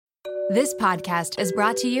This podcast is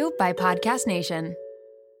brought to you by Podcast Nation.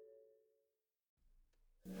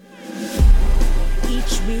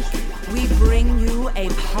 Each week, we bring you a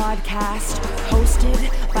podcast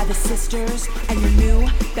hosted by the sisters and your new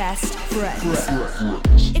best friends.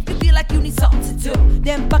 If you feel like you need something to do,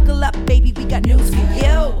 then buckle up, baby, we got news for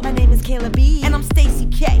you. My name is Kayla B. And I'm Stacey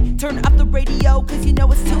K. Turn up the radio, cause you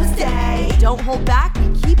know it's Tuesday. Don't hold back,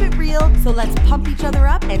 we keep it real, so let's pump each other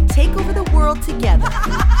up and take over the world together.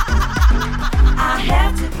 I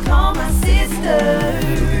have to call my sister.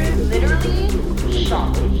 Literally,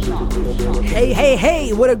 shocking.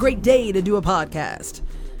 Hey, what a great day to do a podcast.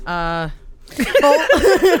 This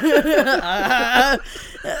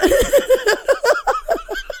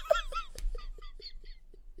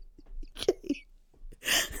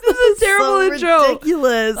is a terrible so intro.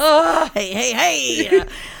 Ridiculous. Hey.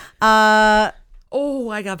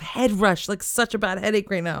 I got head rush, like such a bad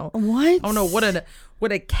headache right now. What? Oh no,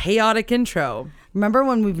 what a chaotic intro. Remember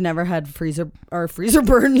when we've never had freezer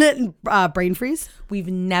burn and brain freeze? We've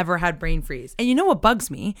never had brain freeze. And you know what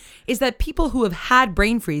bugs me is that people who have had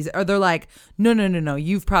brain freeze they're like, no,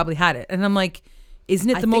 you've probably had it. And I'm like, isn't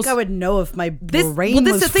it the most? I think I would know if my brain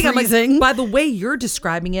this was is the thing. freezing. I'm like, by the way you're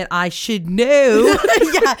describing it, I should know.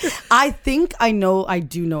 Yeah, I think I know. I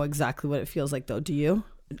do know exactly what it feels like, though. Do you?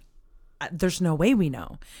 There's no way we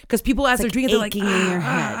know, because people as they're drinking, they're like aching in your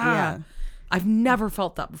head. Yeah. I've never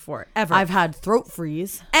felt that before, ever. I've had throat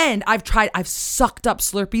freeze. And I've sucked up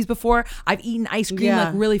Slurpees before. I've eaten ice cream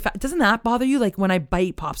like really fast. Doesn't that bother you? Like when I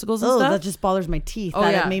bite popsicles and stuff? That just bothers my teeth.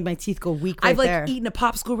 It made my teeth go weak I've there. eaten a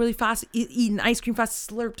popsicle really fast, eaten ice cream fast,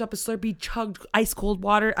 slurped up a Slurpee, chugged ice cold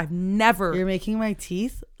water. I've never. You're making my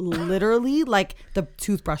teeth literally like the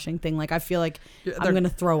toothbrushing thing. Like I feel like I'm going to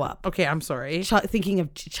throw up. Okay, I'm sorry. Thinking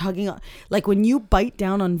of chugging. Like when you bite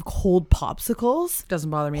down on cold popsicles. Doesn't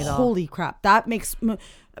bother me at all. Holy crap. That makes,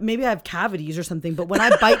 maybe I have cavities or something, but when I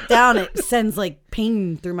bite down, it sends like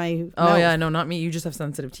pain through my mouth. Oh yeah, no, not me. You just have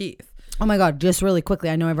sensitive teeth. Oh my God, just really quickly.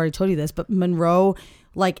 I know I've already told you this, but Monroe,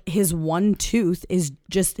 like his one tooth is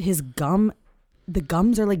just his gum. The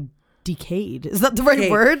gums are like decayed. Is that the right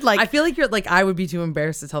word? Like, I feel like I would be too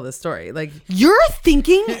embarrassed to tell this story. Like you're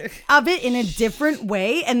thinking of it in a different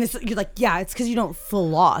way, and you're like, yeah, it's because you don't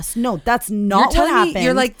floss. No, that's not what happened.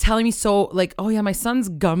 You're like telling me so like, oh yeah, my son's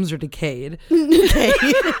gums are decayed. Okay.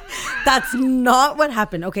 That's not what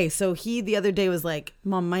happened. Okay, so he the other day was like,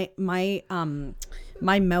 Mom, my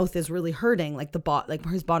mouth is really hurting, like like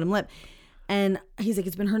his bottom lip. And he's like,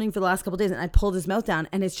 it's been hurting for the last couple of days. And I pulled his mouth down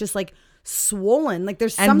and it's just like swollen. Like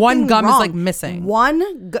there's something one gum wrong. is like missing.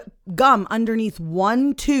 One gum underneath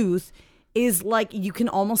one tooth is like, you can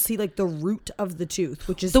almost see like the root of the tooth,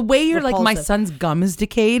 which is the way you're repulsive. like, my son's gum is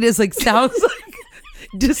decayed is like, sounds like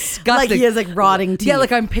disgusting. Like he has like rotting teeth. Yeah,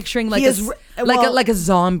 like I'm picturing like like a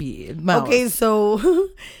zombie mouth. Okay, so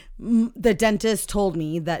the dentist told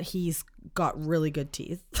me that he's got really good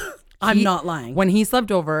teeth. I'm not lying. When he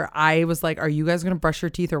slept over, I was like, are you guys going to brush your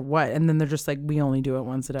teeth or what? And then they're just like, we only do it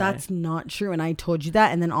once a day. That's not true. And I told you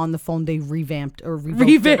that. And then on the phone, they revoked it or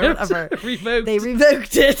whatever. They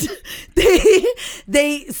revoked it.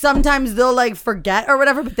 They sometimes they'll like forget or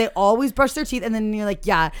whatever, but they always brush their teeth. And then you're like,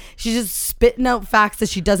 yeah, she's just spitting out facts that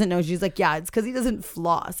she doesn't know. She's like, yeah, it's because he doesn't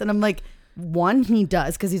floss. And I'm like, one, he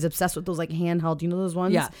does because he's obsessed with those like handheld, you know those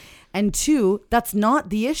ones? Yeah. And two, that's not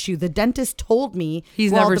the issue. The dentist told me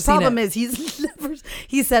he's never seen it. The problem is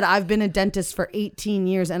he said, I've been a dentist for 18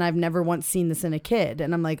 years and I've never once seen this in a kid.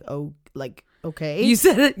 And I'm like, oh, like, okay. You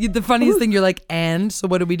said it. The funniest thing, you're like, and so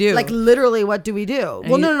what do we do? Like literally, what do we do?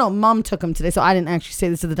 Well, no. Mom took him today. So I didn't actually say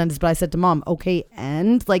this to the dentist, but I said to Mom, okay,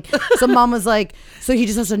 and like, so Mom was like, so he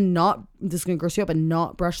just has to this is going to gross you up and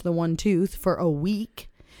not brush the one tooth for a week.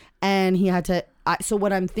 And he had to, so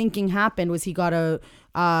what I'm thinking happened was he got an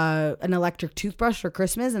electric toothbrush for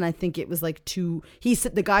Christmas. And I think it was like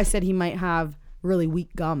the guy said he might have really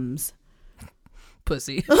weak gums.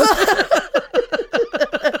 Pussy.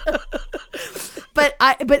 But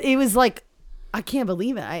it was like, I can't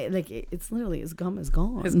believe it. It's literally, his gum is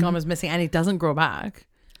gone. His gum is missing and it doesn't grow back.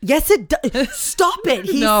 Yes, it does. Stop it.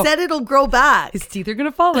 He said it'll grow back. His teeth are going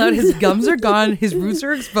to fall out. His gums are gone. His roots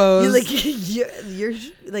are exposed. You're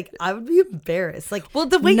like, I would be embarrassed. Like, well,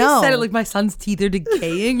 the way you said it, like my son's teeth are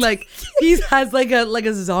decaying. Like he has like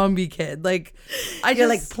a zombie kid. Like you're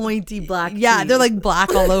like pointy black. Yeah, teeth. they're like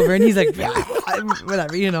black all over. And he's like,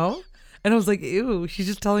 whatever, you know? And I was like, ew, she's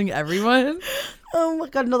just telling everyone. Oh my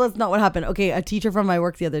God, no, that's not what happened. Okay, a teacher from my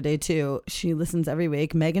work the other day too, she listens every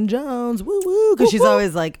week, Megan Jones, woo woo, because she's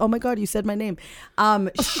always like, oh my God, you said my name.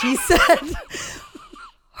 She said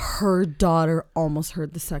her daughter almost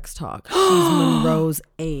heard the sex talk. She's Monroe's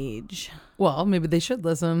age. Well, maybe they should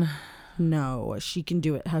listen. No, she can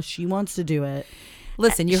do it how she wants to do it.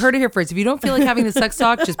 Listen, you heard it here first. If you don't feel like having the sex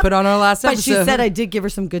talk, just put on our last episode. But she said I did give her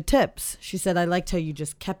some good tips. She said I liked how you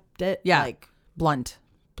just kept it like blunt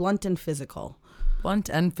and physical. Blunt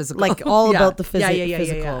and physical. Like all about the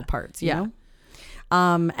physical parts, you know?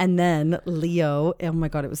 And then Leo, oh my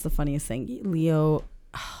God, it was the funniest thing. Leo,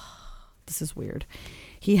 this is weird.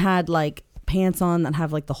 He had like pants on that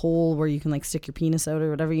have like the hole where you can like stick your penis out or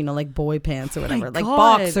whatever, you know, like boy pants or whatever, like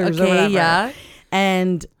boxers or whatever. Yeah.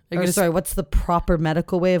 And, sorry, what's the proper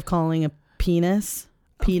medical way of calling a penis?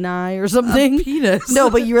 Peni or something? A penis.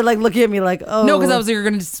 No, but you were like looking at me like, oh. No, because I was like, you're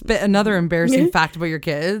going to spit another embarrassing fact about your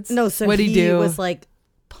kids. No, so what did he do? Was like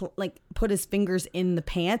put his fingers in the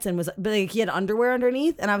pants and was but like he had underwear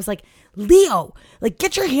underneath, and I was like, Leo, like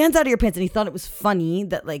get your hands out of your pants. And he thought it was funny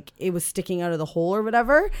that like it was sticking out of the hole or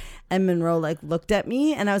whatever. And Monroe like looked at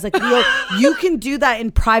me and I was like, Leo, you can do that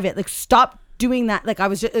in private. Like stop doing that. Like I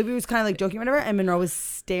was just, it was kind of like joking or whatever, and Monroe was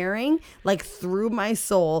staring like through my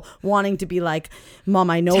soul, wanting to be like,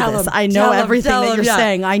 Mom, I know this. I know everything that you're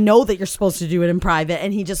saying. I know that you're supposed to do it in private.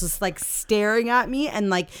 And he just was like staring at me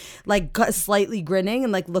and like slightly grinning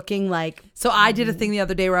and like looking like. So I did a thing the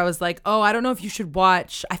other day where I was like, oh, I don't know if you should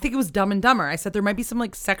watch, I think it was Dumb and Dumber. I said there might be some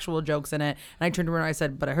like sexual jokes in it, and I turned around and I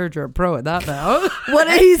said, but I heard you're a pro at that now. What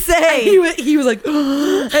did he say? He was like,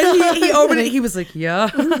 and he opened it. He was like, yeah.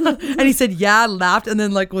 And he said, yeah, laughed, and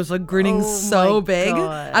then like was like grinning so big.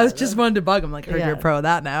 God. I was just wanted to bug him, like, heard you're a pro at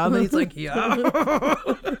that now. And then he's like, yeah.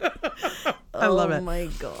 I love it. Oh my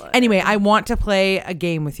God. Anyway, I want to play a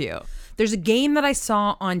game with you. There's a game that I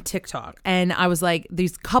saw on TikTok, and I was like,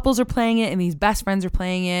 these couples are playing it and these best friends are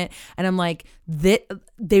playing it. And I'm like, it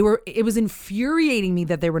was infuriating me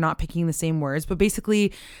that they were not picking the same words. But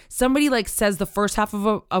basically somebody like says the first half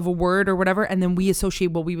of a word or whatever, and then we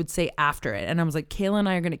associate what we would say after it. And I was like, Kayla and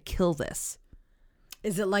I are going to kill this.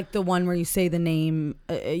 Is it like the one where you say the name,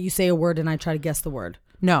 you say a word and I try to guess the word?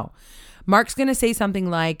 No. Mark's going to say something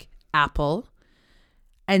like apple.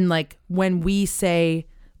 And like when we think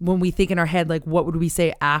in our head, like what would we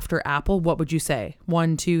say after apple? What would you say?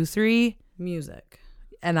 1, 2, 3. Music.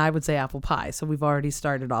 And I would say apple pie. So we've already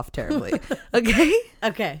started off terribly. Okay?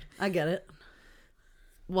 Okay. I get it.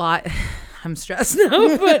 Well, I'm stressed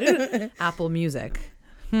now, but apple music.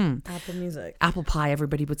 Apple music. Apple pie.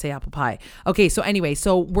 Everybody would say apple pie. Okay. So anyway,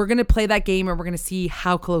 we're going to play that game, and we're going to see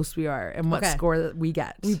how close we are and what score that we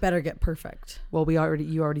get. We better get perfect. Well, you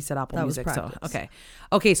already said apple that music. Was practice. So,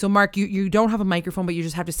 okay. So Mark, you don't have a microphone, but you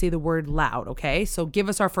just have to say the word loud. Okay. So give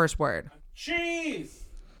us our first word. Cheese.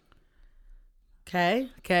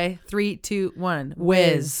 Okay. 3, 2, 1.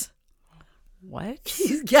 Whiz. What?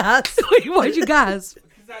 He's gasped. Wait, why'd you gasp?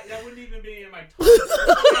 That wouldn't even be in my tongue.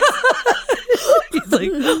 He's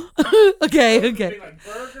like, okay. Like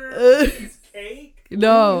burger, cheese cake.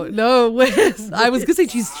 No, whiz. I was gonna say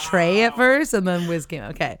cheese tray at first, and then whiz came.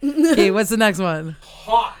 Okay, what's the next one?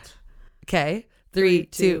 Hot. Okay, 3,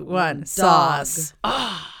 2, 1. Sauce.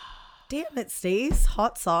 Damn it, Stace.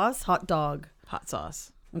 Hot sauce, hot dog. Hot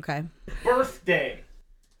sauce. Okay. Birthday.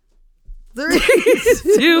 3,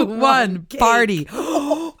 2, 1. Party.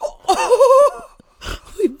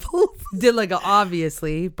 We both did like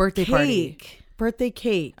obviously birthday party. Birthday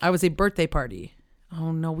cake. I would say birthday party.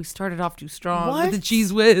 Oh no, we started off too strong with the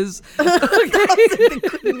cheese whiz. Okay. It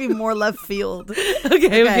couldn't be more left field.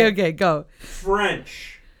 Okay, go.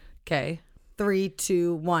 French. Okay. 3,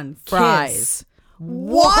 2, 1. Fries. Kiss.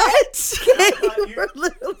 What? We're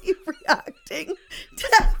literally reacting to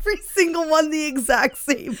every single one the exact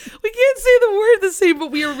same. We can't say the word the same,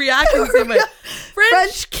 but we are reacting the same way.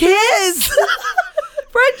 French kiss.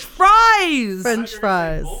 French fries. French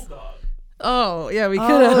fries. Oh, yeah, we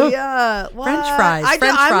could have. Oh, yeah. What? French fries.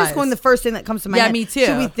 I'm just going the first thing that comes to my head. Yeah, me too.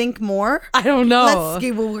 Should we think more? I don't know.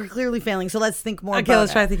 Well, we're clearly failing, so let's think more Okay,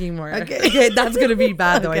 let's try thinking more. Okay, that's going to be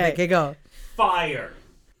bad, though, I think. Okay, go. Fire.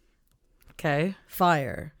 Okay.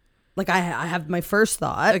 Fire. Like, I have my first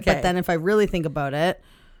thought, but then if I really think about it,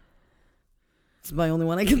 it's my only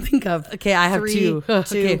one I can think of. Okay, I have 2.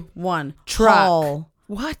 2, 1. Truck. Hall.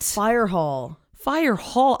 What? Fire hall. Fire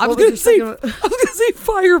hall. I was gonna say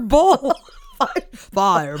fireball.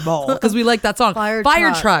 Fireball. Because we like that song. Fire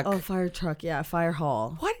truck. Oh, fire truck. Yeah, fire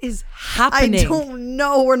hall. What is happening? I don't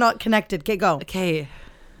know. We're not connected. Okay, go. Okay.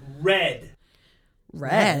 Red.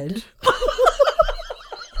 Red?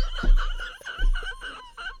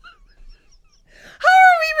 How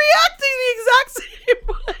are we reacting the exact same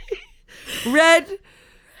way? Red.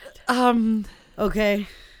 Okay.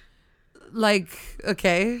 Like,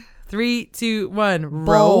 okay. 3, 2, 1.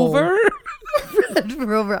 Rover?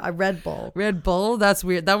 Rover, a Red Bull. Red Bull. That's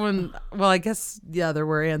weird. That one. Well, I guess there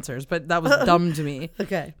were answers, but that was dumb to me.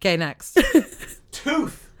 Okay. Okay, next.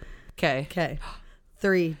 Tooth. Okay. Okay.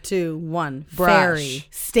 3, 2, 1. Brush. Fairy.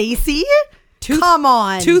 Stacy? Come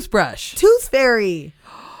on. Toothbrush. Tooth fairy.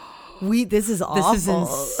 This is awful. This is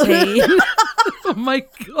insane. Oh my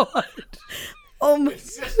god. Oh my.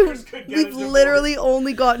 Sisters could get We've a divorce. literally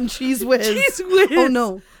only gotten Cheese Whiz. Cheese Whiz. Oh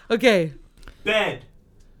no. Okay. Bed.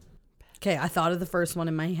 Okay, I thought of the first one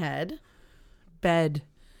in my head. Bed.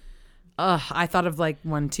 I thought of like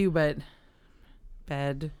one too, but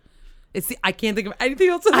bed. I can't think of anything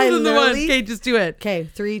else other than the one. Okay, just do it. Okay,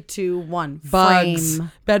 3, 2, 1. Bugs.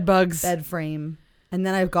 Frame. Bed bugs. Bed frame. And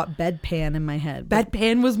then I've got bedpan in my head.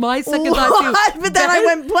 Bedpan was my second thought What? too. But then I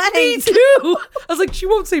went blank. Me too. I was like, she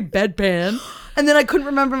won't say bedpan. And then I couldn't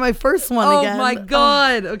remember my first one Oh again. my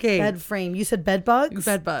god. Okay. Bed frame. You said bed bugs?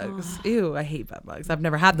 Bed bugs. Ew, I hate bed bugs. I've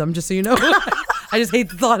never had them, just so you know. I just hate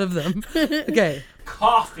the thought of them. Okay.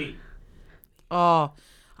 Coffee. Oh,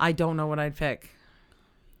 I don't know what I'd pick.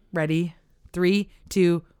 Ready? 3,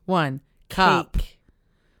 2, 1. Cup. Cake.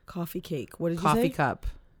 Coffee cake. What did you Coffee say? cup.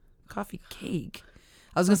 Coffee cake.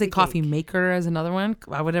 I was going to say coffee maker as another one.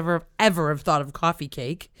 I would ever have thought of coffee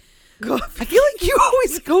cake. I feel like you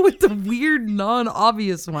always go with the weird,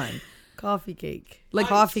 non-obvious one. Coffee cake. Like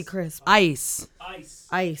coffee crisp. Ice. Ice.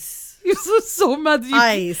 Ice. He was so mad that you...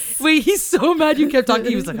 Ice. Wait, he's so mad you kept talking.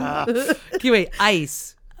 He was like, ah. Okay, wait.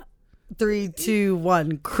 Ice. 3, 2,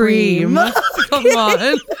 1. Cream. Come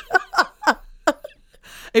on.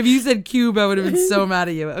 If you said cube, I would have been so mad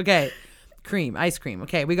at you. Okay. Cream. Ice cream.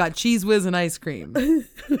 Okay, we got Cheese Whiz and ice cream.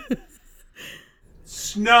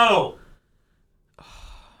 Snow.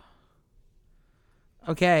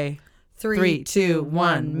 Okay. 3, 2,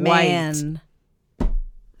 1. White. Man.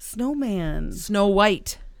 Snowman. Snow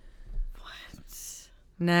White. What?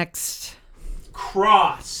 Next.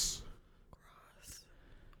 Cross.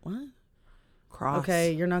 What? Cross.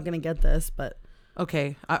 Okay, you're not going to get this, but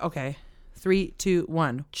Okay. Okay. 3, 2,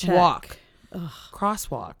 1. Check. Walk.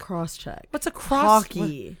 Crosswalk. cross check. What's a cross?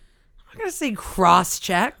 Hockey. I'm gonna say cross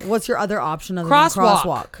check. What's your other option other Crosswalk. than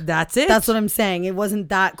crosswalk? That's it. That's what I'm saying. It wasn't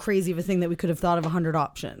that crazy of a thing that we could have thought of 100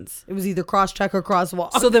 options. It was either cross check or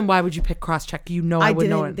crosswalk. So then why would you pick cross check? You know I would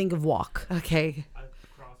know didn't it. think of walk. Okay.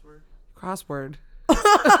 Crossword. Crossword.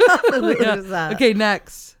 What Yeah. is that? Okay,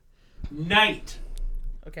 next. Night.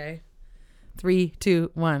 Okay. 3,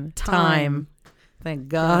 2, 1. Time. Thank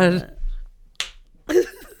God.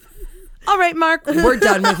 All right, Mark, we're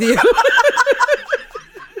done with you.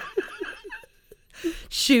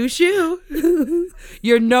 Shoo, shoo.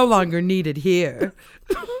 You're no longer needed here.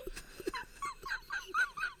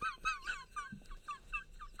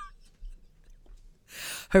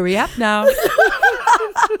 Hurry up now.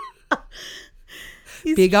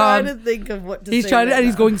 He's Be trying gone. to think of what to He's say. trying to, right and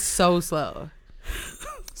he's now. going so slow.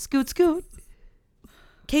 Scoot, scoot.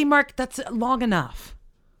 Okay, Mark, that's long enough.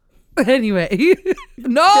 Anyway.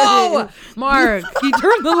 No! Mark, he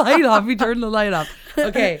turned the light off. He turned the light off.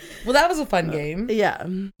 Okay. Well, that was a fun game. Yeah.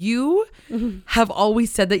 You have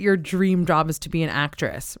always said that your dream job is to be an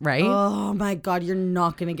actress, right? Oh my God, you're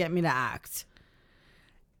not going to get me to act.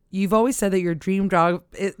 You've always said that your dream job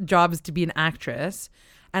is to be an actress.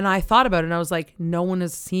 And I thought about it and I was like, no one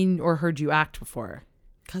has seen or heard you act before.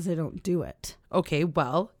 Because I don't do it. Okay,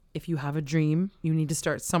 well, if you have a dream, you need to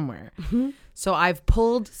start somewhere. So I've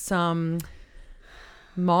pulled some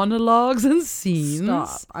monologues and scenes.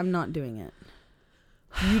 Stop. I'm not doing it.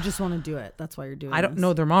 You just want to do it. That's why you're doing it. I don't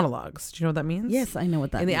know they're monologues. Do you know what that means? Yes, I know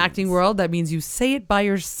what that In the means. acting world, that means you say it by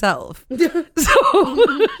yourself.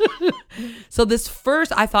 So this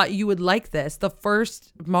first, I thought you would like this. The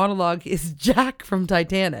first monologue is Jack from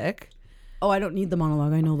Titanic. Oh, I don't need the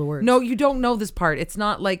monologue. I know the words. No, you don't know this part. It's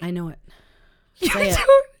not like... I know it. You Say it.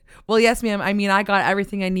 don't? Well, yes, ma'am. I mean, I got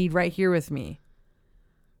everything I need right here with me.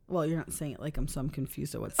 Well, you're not saying it like I'm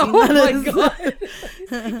confused at what Oh scene that my is.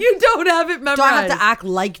 God. You don't have it memorized. Do I have to act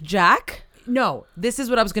like Jack? No, this is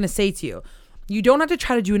what I was going to say to you. You don't have to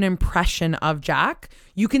try to do an impression of Jack.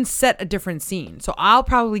 You can set a different scene. So I'll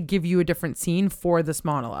probably give you a different scene for this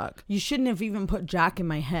monologue. You shouldn't have even put Jack in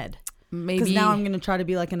my head. Maybe. Because now I'm going to try to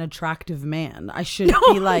be like an attractive man. I should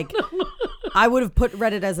be like... I would have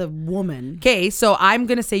read it as a woman. Okay, so I'm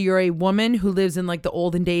going to say you're a woman who lives in like the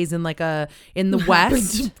olden days in like in the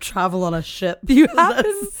West. To travel on a ship. You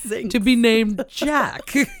happen sinks. to be named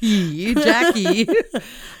Jackie.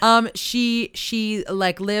 She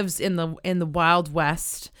like lives in the Wild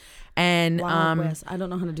West, and Wild West. I don't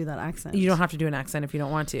know how to do that accent. you don't have to do an accent if you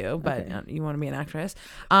don't want to, but Okay. you want to be an actress.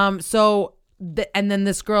 So and then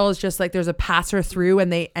this girl is just like, there's a passer through,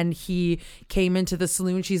 and he came into the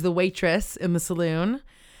saloon. She's the waitress in the saloon,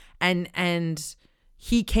 and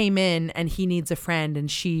he came in and he needs a friend, and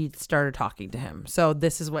she started talking to him. So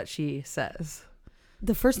this is what she says.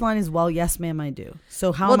 The first line is, well, yes, ma'am, I do.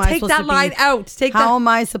 So how Well, am I take supposed that to be, line out. how am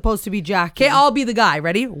I supposed to be Jackie? Okay, I'll be the guy.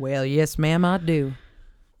 Ready? Well, yes, ma'am, I do.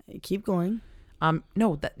 Keep going. No,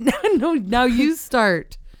 no. Now you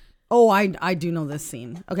start. Oh, I do know this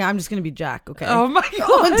scene. Okay, I'm just gonna be Jack. Okay. Oh my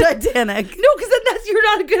On god. Titanic. No, because then you're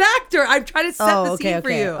not a good actor. I'm trying to set the scene for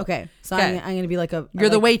you. Okay. So Okay. I'm gonna be like You're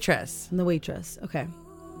the waitress. I'm the waitress. Okay.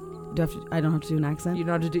 I don't have to do an accent. You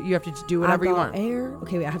know how to do. You have to just do whatever you want. Air.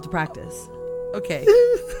 Okay, wait. I have to practice. Okay.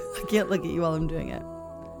 I can't look at you while I'm doing it.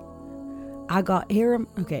 I got air.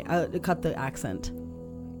 Okay, I cut the accent.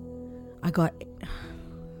 I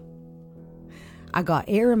got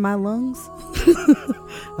air in my lungs.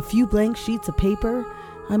 A few blank sheets of paper.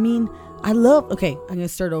 I mean, I love. Okay, I'm gonna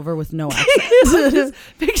start over with no accent. I'm just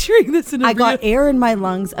picturing this in a I got air in my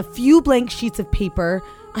lungs. A few blank sheets of paper.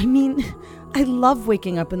 I mean, I love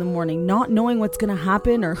waking up in the morning, not knowing what's gonna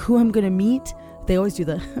happen or who I'm gonna meet. They always do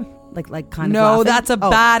the like kind of. No, laughing. that's a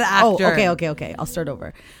bad actor. Oh, okay. I'll start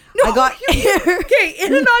over. No, I got air. Okay,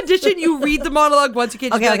 in an audition, you read the monologue once. You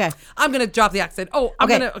can't just be like, I'm gonna drop the accent. Oh,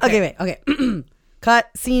 Okay.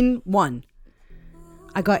 Cut scene 1.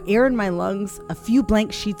 I got air in my lungs, a few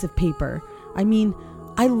blank sheets of paper. I mean,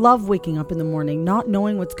 I love waking up in the morning, not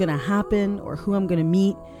knowing what's gonna happen or who I'm gonna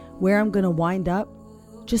meet, where I'm gonna wind up.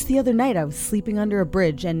 Just the other night, I was sleeping under a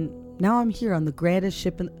bridge, and now I'm here on the grandest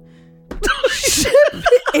ship in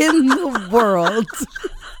the world.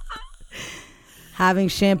 Having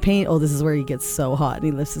champagne. Oh, this is where he gets so hot and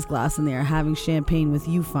he lifts his glass in the air. Having champagne with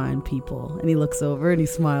you fine people. And he looks over and he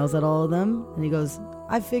smiles at all of them. And he goes,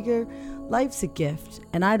 I figure life's a gift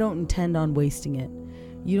and I don't intend on wasting it.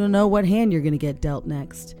 You don't know what hand you're going to get dealt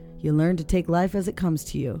next. You learn to take life as it comes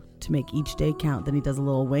to you, to make each day count. Then he does a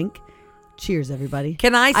little wink. Cheers, everybody.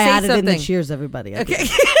 Can I say added something? in the cheers, everybody. Okay.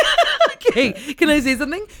 Okay. Can I say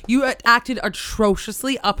something? You acted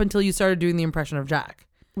atrociously up until you started doing the impression of Jack.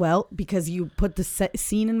 Well, because you put the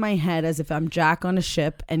scene in my head as if I'm Jack on a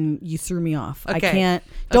ship, and you threw me off. Okay. I can't.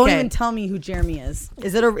 Don't even tell me who Jeremy is.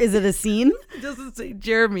 Is it a scene? It doesn't say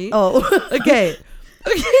Jeremy. Oh, okay.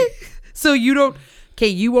 So you don't. Okay,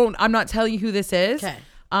 you won't. I'm not telling you who this is. Okay.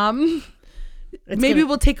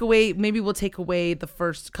 We'll take away the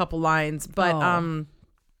first couple lines, but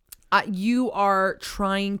you are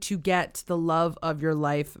trying to get the love of your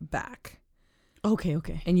life back.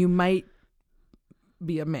 Okay. And you might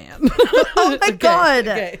be a man. Oh my god.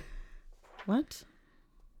 Okay. What?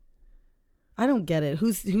 I don't get it.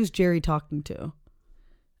 Who's Jerry talking to?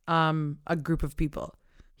 A group of people.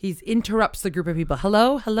 He interrupts the group of people.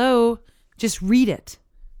 Hello. Just read it.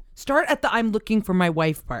 Start at the I'm looking for my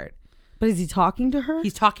wife part. But is he talking to her?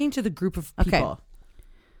 He's talking to the group of people. Okay.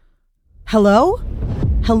 Hello?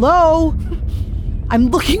 I'm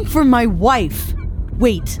looking for my wife.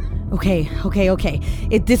 Wait. Okay.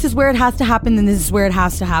 If this is where it has to happen, then this is where it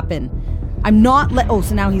has to happen. I'm not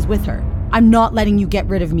so now he's with her. I'm not letting you get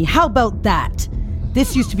rid of me. How about that?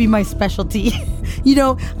 This used to be my specialty. You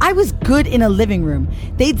know, I was good in a living room.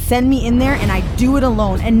 They'd send me in there and I'd do it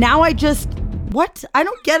alone. And now I just... What? I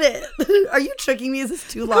don't get it. Are you tricking me? Is this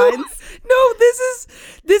 2 lines? No, this is...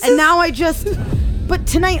 And now I just... But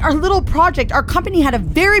tonight, our little project, our company had a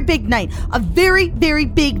very big night. A very, very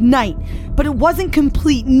big night. But it wasn't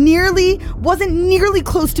complete. Wasn't nearly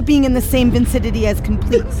close to being in the same vicinity as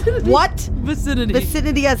complete. What?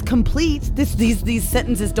 Vicinity as complete? These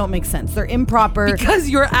sentences don't make sense. They're improper. Because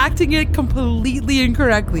you're acting it completely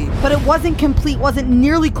incorrectly. But it wasn't complete. Wasn't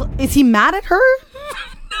nearly... Is he mad at her?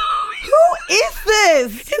 Who is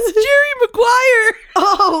this? It's Jerry Maguire.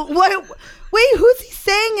 Oh, what? Wait, who's he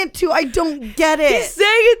saying it to? I don't get it. He's saying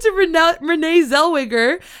it to Renee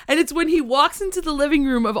Zellweger, and it's when he walks into the living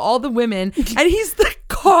room of all the women, and he's the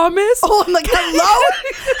calmest. Oh, I'm like,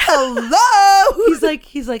 hello.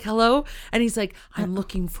 He's like, hello, and he's like, I'm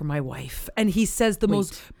looking for my wife, and he says the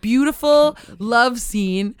most beautiful love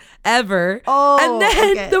scene ever. Oh, and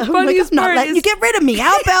then the funniest part is, you get rid of me.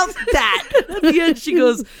 How about that? At the end, she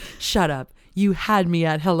goes, "Shut up, you had me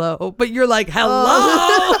at hello," but you're like,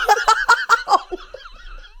 hello.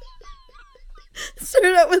 Start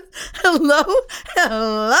out with hello.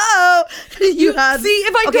 You had... See,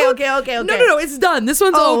 if I don't... Okay. No, it's done. This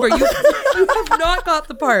one's over. You have not got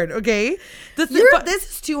the part, okay? This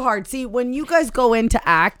is too hard. See, when you guys go in to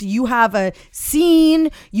act, you have a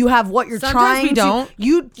scene, you have what you're Sometimes we don't.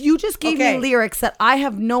 to... You just gave me lyrics that I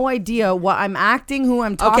have no idea what I'm acting, who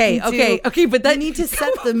I'm talking to. Okay, but that... You need to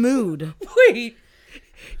set the mood. Wait.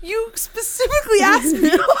 You specifically asked me.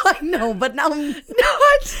 No, I know, but now I'm...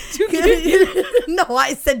 No,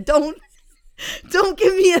 I said don't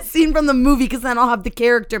give me a scene from the movie because then I'll have the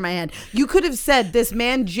character in my head. You could have said this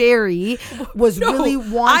man Jerry was really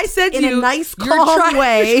I said in you, a nice, you're calm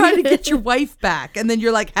way. You're trying to get your wife back, and then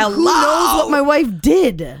you're like, hello. Who knows what my wife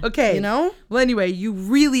did? Okay. You know? Well, anyway, you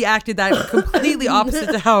really acted that completely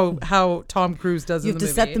opposite to how Tom Cruise does You in have the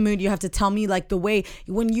to movie. set the mood. You have to tell me like the way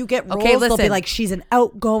when you get roles, Okay, they'll be listen. like, she's an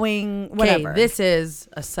outgoing whatever. Okay, this is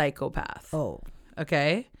a psychopath. Oh.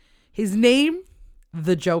 Okay? His name,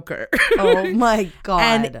 the Joker. Oh my God.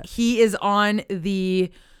 And he is on the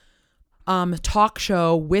talk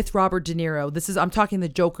show with Robert De Niro. I'm talking the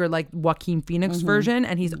Joker, like Joaquin Phoenix version,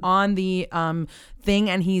 and he's on the thing,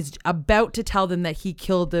 and he's about to tell them that he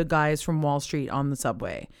killed the guys from Wall Street on the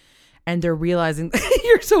subway. And they're realizing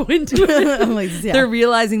you're so into it. I'm like, yeah. They're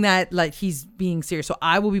realizing that like he's being serious. So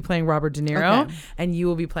I will be playing Robert De Niro, Okay. and you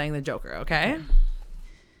will be playing the Joker. Okay.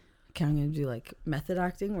 Okay, I'm gonna do like method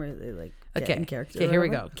acting where they like get Okay. in character. Okay. or Here we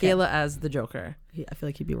whatever. go. Okay. Kayla as the Joker. I feel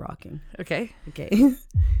like he'd be rocking. Okay. Okay.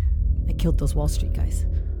 I killed those Wall Street guys.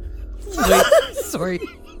 Wait, sorry.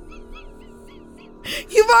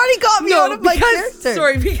 You've already got me out of my character.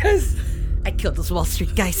 Sorry, because I killed those Wall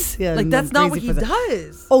Street guys. Yeah, like I'm that's not what crazy he for that.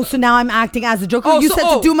 does. Oh, so now I'm acting as the Joker. Oh, You so- said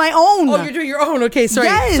oh. to do my own. Oh, you're doing your own. Okay, sorry.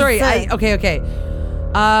 Yes. Sorry. Okay.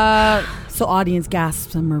 So audience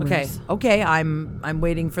gasps and murmurs. Okay. I'm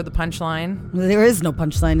waiting for the punchline. There is no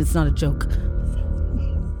punchline. It's not a joke.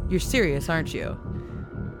 You're serious, aren't you?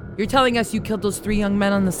 You're telling us you killed those 3 young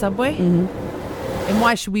men on the subway? Mm-hmm. And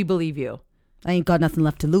why should we believe you? I ain't got nothing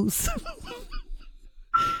left to lose.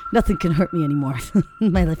 Nothing can hurt me anymore.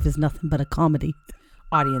 My life is nothing but a comedy.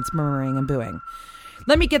 Audience murmuring and booing.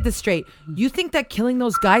 Let me get this straight. You think that killing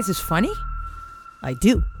those guys is funny? I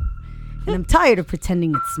do. And I'm tired of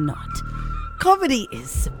pretending it's not. Comedy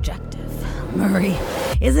is subjective. Murray,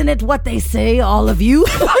 isn't it what they say, all of you?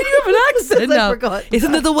 Oh, you have an accent I now. forgot.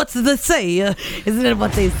 Isn't it the what's the say? Isn't it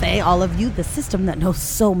what they say, all of you? The system that knows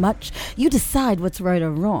so much. You decide what's right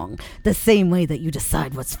or wrong. The same way that you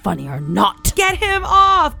decide what's funny or not. Get him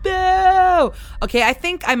off! Boo! Okay, I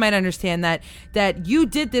think I might understand that you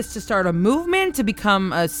did this to start a movement, to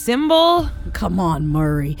become a symbol. Come on,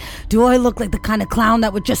 Murray. Do I look like the kind of clown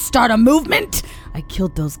that would just start a movement? I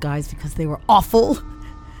killed those guys because they were awful.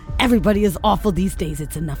 Everybody is awful these days.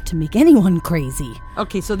 It's enough to make anyone crazy.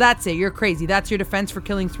 Okay, so that's it. You're crazy. That's your defense for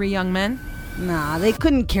killing 3 young men? Nah, they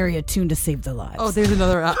couldn't carry a tune to save their lives. Oh, there's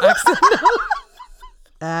another accent.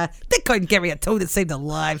 They couldn't carry a tune to save their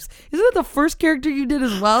lives. Isn't that the first character you did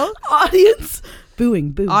as well? Audience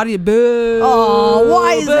booing, boo. Audio boo. Oh,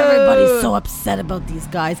 why is boo. everybody so upset about these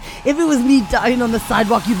guys? If it was me dying on the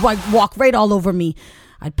sidewalk, you'd walk right all over me.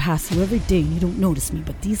 I'd pass you every day and you don't notice me.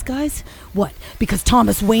 But these guys? What? Because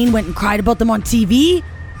Thomas Wayne went and cried about them on TV?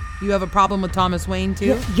 You have a problem with Thomas Wayne,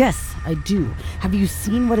 too? Yes, I do. Have you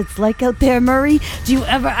seen what it's like out there, Murray? Do you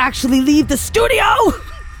ever actually leave the studio?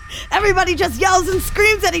 Everybody just yells and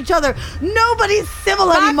screams at each other. Nobody's civil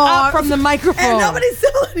Back anymore. up from the microphone. And nobody's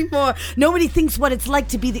civil anymore. Nobody thinks what it's like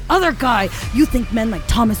to be the other guy. You think men like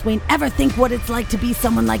Thomas Wayne ever think what it's like to be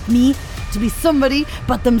someone like me? To be somebody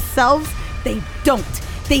but themselves? They don't.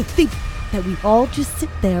 They think that we all just sit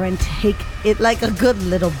there and take it like a good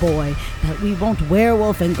little boy. That we won't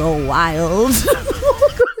werewolf and go wild.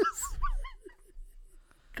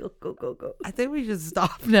 Go. I think we should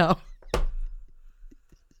stop now.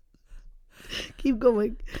 Keep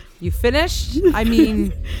going. You finished? I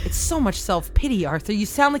mean, it's so much self-pity, Arthur. You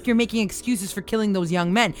sound like you're making excuses for killing those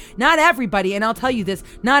young men. Not everybody, and I'll tell you this,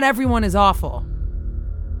 not everyone is awful.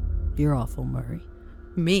 You're awful, Murray.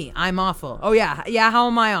 Me, I'm awful. Oh yeah, how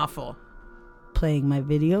am I awful? Playing my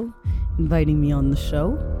video, inviting me on the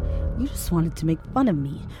show. You just wanted to make fun of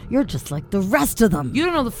me. You're just like the rest of them. You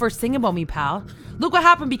don't know the first thing about me, pal. Look what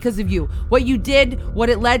happened because of you. What you did, what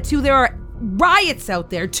it led to. There are riots out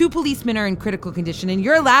there. 2 policemen are in critical condition, and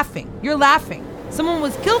you're laughing. You're laughing. Someone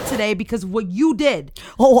was killed today because of what you did.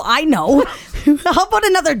 Oh, I know. How about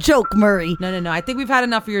another joke, Murray? No. I think we've had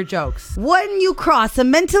enough of your jokes. When you cross a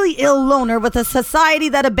mentally ill loner with a society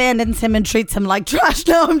that abandons him and treats him like trash.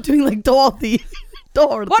 Now I'm doing like Dorothy.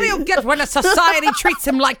 What do you get when a society treats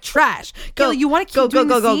him like trash? Go. Kayla, you want to Go, keep doing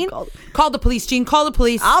go, the go, scene? go. Call the police, Gene. Call the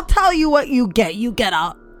police. I'll tell you what you get. You get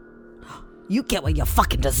what you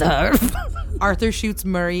fucking deserve. Arthur shoots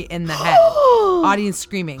Murray in the head. Audience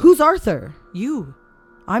screaming. Who's Arthur? You.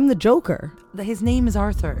 I'm the Joker. His name is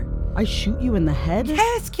Arthur. I shoot you in the head?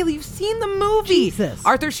 Yes, Kayla, you've seen the movie. Jesus.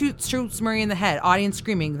 Arthur shoots Murray in the head. Audience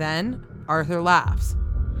screaming. Then Arthur laughs.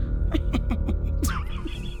 Oh.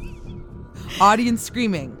 Audience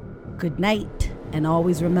screaming. Good night, And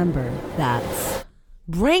always remember that's...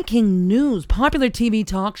 Breaking news. Popular TV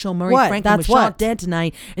talk show Murray What? Franklin That's was shot what? dead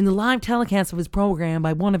tonight in the live telecast of his program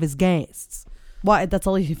by one of his guests. Why? That's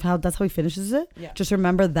all he found. That's how he finishes it? Yeah. Just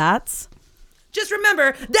remember that's... Just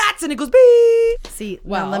remember, that's, and it goes beep. See,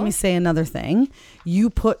 Well- now let me say another thing. You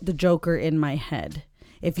put the Joker in my head.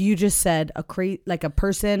 If you just said like a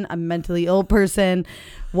person, a mentally ill person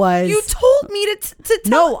was... You told me to tell.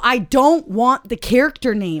 No, I don't want the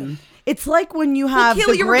character name. It's like when you have Kayla,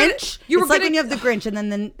 the you were gonna- Grinch. you were It's like gonna- when you have the Grinch, and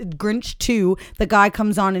then Grinch 2, the guy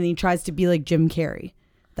comes on and he tries to be like Jim Carrey.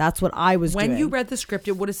 That's what I was doing. When you read the script,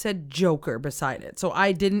 it would have said Joker beside it. So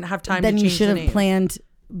I didn't have time then to you change should the have name. planned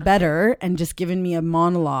better and just given me a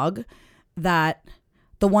monologue that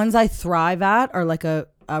the ones I thrive at are like a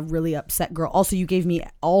really upset girl. Also, you gave me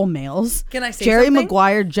all males. Can I say Jerry something?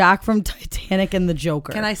 Maguire, Jack from Titanic, and the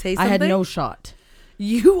Joker. Can I say I had something? no shot.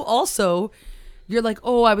 You also, you're like,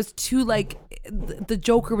 oh, I was too like, the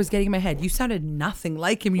Joker was getting in my head. You sounded nothing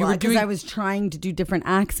like him. You were Because doing. I was trying to do different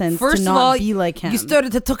accents First to of not all, be like him. you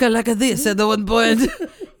started to talk like this at the one point,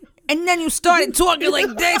 and then you started talking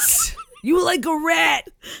like this. You were like a rat.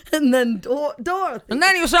 and then Dorothy. And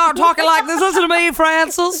then you started talking like this. Listen to me,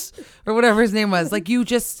 Francis. Or whatever his name was. Like, you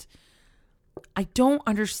just... I don't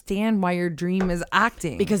understand why your dream is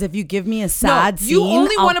acting. Because if you give me a sad you scene,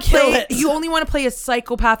 only I'll want to kill play. it. You only want to play a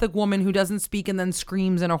psychopathic woman who doesn't speak and then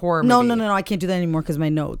screams in a horror No, movie. I can't do that anymore because my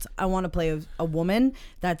notes. I want to play a woman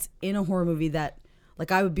that's in a horror movie that,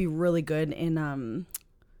 like, I would be really good in.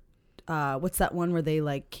 What's that one where they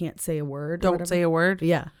like can't say a word? Don't say a word.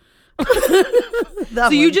 Yeah. So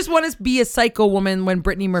you just want to be a psycho woman when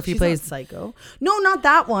Brittany Murphy She's plays not psycho. No, not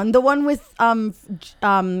that one. The one with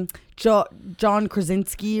John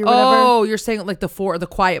Krasinski or whatever. Oh, you're saying like the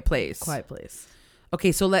Quiet Place. Quiet Place.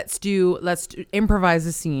 Okay, so let's improvise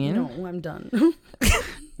a scene. No, I'm done.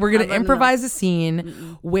 We're going I've to had improvise a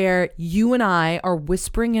scene where you and I are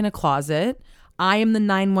whispering in a closet. I am the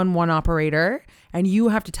 911 operator, and you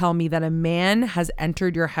have to tell me that a man has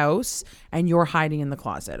entered your house and you're hiding in the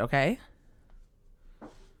closet, okay?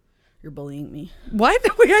 You're bullying me. What?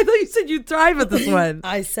 Wait, I thought you said you'd thrive at this one.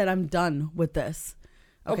 I said I'm done with this.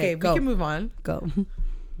 Okay, go. we can move on. Go. Do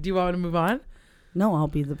you want to move on? No, I'll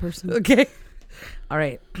be the person. Okay. All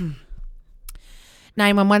right.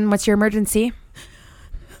 911, what's your emergency?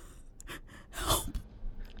 Help.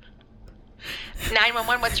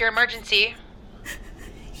 911, what's your emergency?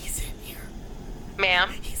 He's in here. Ma'am?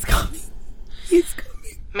 He's coming. He's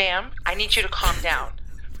coming. Ma'am, I need you to calm down.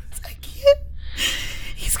 I can't.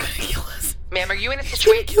 He's gonna kill us. Ma'am, are you in a He's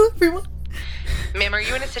gonna situation? kill everyone. Ma'am, are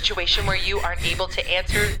you in a situation where you aren't able to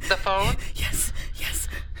answer the phone? Yes.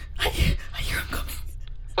 I hear him coming.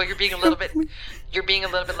 Well, you're being a little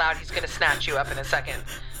bit loud. He's gonna snatch you up in a second.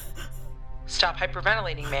 Stop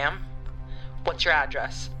hyperventilating, ma'am. What's your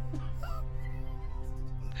address?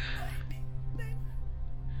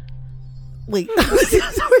 Wait.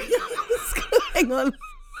 Sorry. Hang on.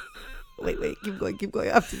 Wait. Keep going.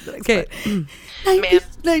 I have to do the next Okay. part. Ma'am.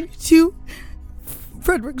 92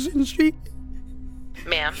 Frederickson Street.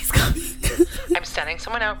 Ma'am, He's coming. I'm sending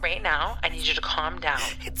someone out right now. I need you to calm down.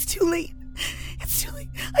 It's too late.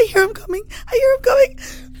 I hear him coming.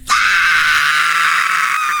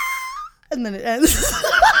 And then it ends.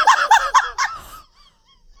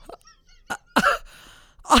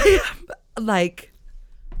 I am like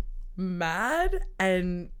mad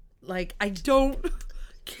and like I don't.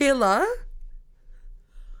 Kayla,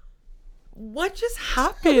 what just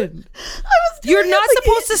happened? You're not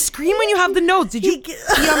supposed to scream when you have the notes. Did you pee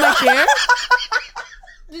on my chair?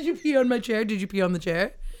 Did you pee on my chair? Did you pee on the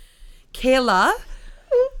chair? Kayla,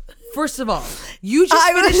 first of all, you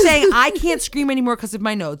just finished saying I can't scream anymore because of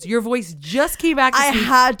my notes. Your voice just came back to I speak.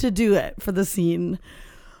 had to do it for the scene.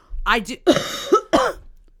 I do.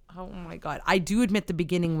 Oh my God. I do admit the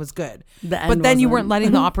beginning was good. The end but then you wasn't. weren't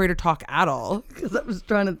letting the operator talk at all. Because I was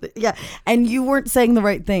trying to think. Yeah. And you weren't saying the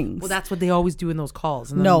right things. Well, that's what they always do in those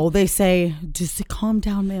calls. And then, No, they say, just calm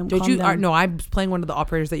down, ma'am. Don't calm you? down. No, I'm playing one of the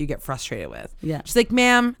operators that you get frustrated with. Yeah. She's like,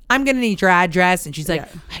 ma'am, I'm going to need your address. And she's like,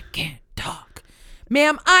 Yeah. I can't talk.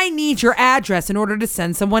 Ma'am, I need your address in order to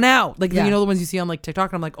send someone out. Like, Yeah. you know, the ones you see on like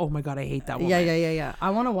TikTok. And I'm like, oh my God, I hate that one. Yeah.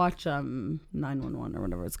 I want to watch 911 or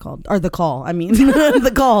whatever it's called. Or The Call. I mean,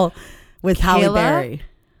 The Call with Halle Kayla? Berry.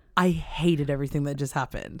 I hated everything that just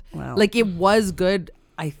happened. Wow. Like, it was good,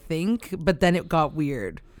 I think, but then it got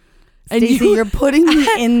weird. Stacey, you're putting me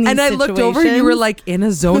in these And I looked over and you were situations. like in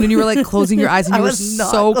a zone and you were like closing your eyes and I you were was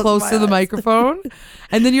not so closing close my to the eyes. microphone.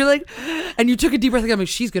 And then you're like, and you took a deep breath. Like, I'm like,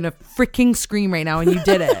 she's going to freaking scream right now. And you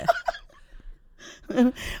did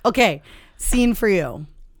it. Okay, scene for you.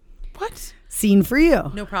 What? Scene for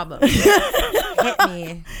you. No problem. Hit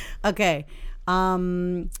me. Okay.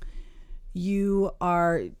 You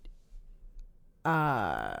are.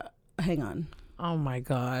 Hang on. Oh my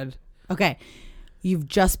God. Okay. You've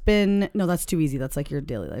just been. No, that's too easy. That's like your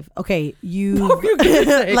daily life. Okay. You.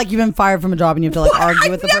 Like you've been fired from a job and you have to like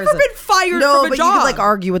argue with the person. I've never been fired No, from a but job. you could like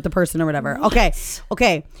argue with the person or whatever. Okay.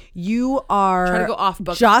 Okay. You are. Try to go off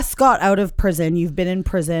book. Just got out of prison. You've been in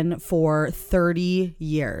prison for 30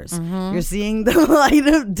 years. You're seeing the light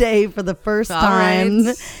of day for the first time.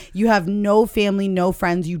 Right. You have no family, no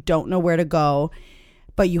friends. You don't know where to go.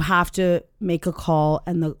 But you have to make a call,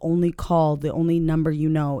 and the only number you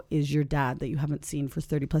know is your dad that you haven't seen for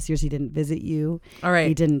 30 plus years. He didn't visit you. All right.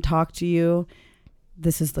 He didn't talk to you.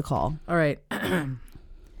 This is the call. All right.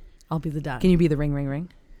 I'll be the dad. Can you be the ring, ring, ring?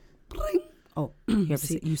 Bring. Oh,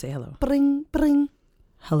 You say hello. bring, bring.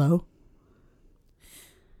 Hello.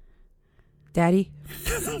 Daddy?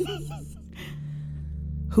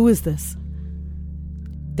 Who is this?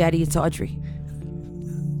 Daddy, it's Audrey.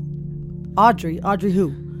 Audrey. Audrey who?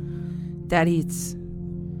 Daddy, it's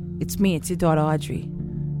me. It's your daughter, Audrey.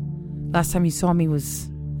 Last time you saw me was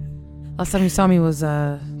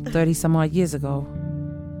 30 some odd years ago.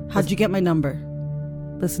 How'd you get my number?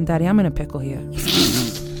 Listen, Daddy, I'm in a pickle here.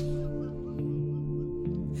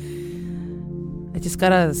 I just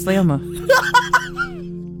got out of the slammer. And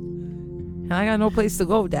I got no place to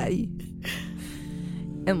go, Daddy.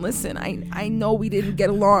 And listen, I know we didn't get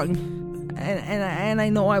along. And I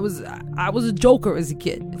know I was a joker as a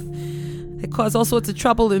kid. It caused all sorts of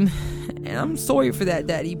trouble and I'm sorry for that,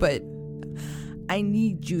 Daddy, but I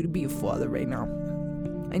need you to be a father right now.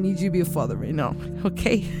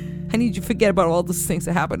 Okay? I need you to forget about all those things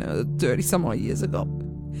that happened 30 some odd years ago.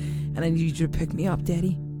 And I need you to pick me up,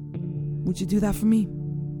 Daddy. Would you do that for me?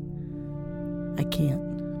 I can't.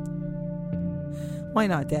 Why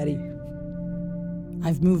not, Daddy?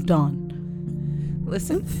 I've moved on.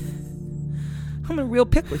 Listen, I'm in a real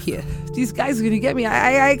pickle here. These guys are gonna get me.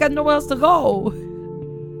 I got nowhere else to go.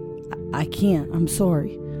 I can't. I'm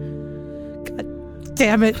sorry. God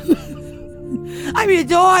damn it. I'm your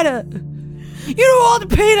daughter. You know all the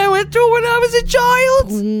pain I went through when I was a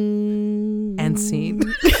child. End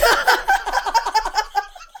scene.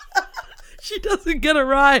 She doesn't get a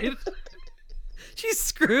ride. She's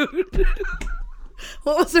screwed.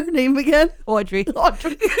 What was her name again? Audrey.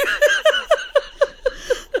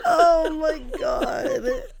 Oh my God.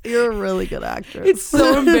 You're a really good actress. It's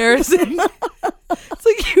so embarrassing. It's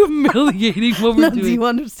like humiliating what we're doing. Do you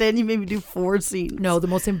understand? You made me do 4 scenes. No, the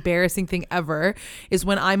most embarrassing thing ever is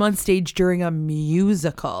when I'm on stage during a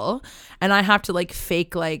musical and I have to like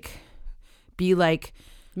fake like be like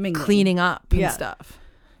Mingling. cleaning up and Yeah. stuff.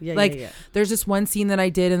 Yeah, Like yeah. there's this one scene that I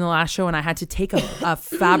did in the last show and I had to take a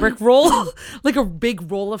fabric roll, like a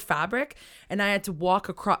big roll of fabric, and I had to walk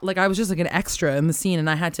across, like I was just like an extra in the scene and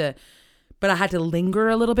I had to linger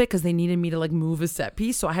a little bit because they needed me to like move a set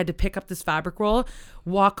piece. So I had to pick up this fabric roll,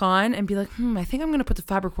 walk on and be like, I think I'm going to put the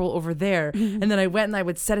fabric roll over there. And then I went and I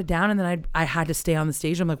would set it down and then I had to stay on the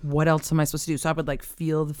stage. I'm like, what else am I supposed to do? So I would like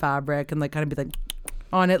feel the fabric and like kind of be like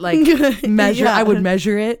on it, like measure. Yeah. I would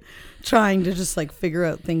measure it. Trying to just like figure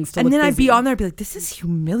out things to And look then I'd busy. be on there and be like, this is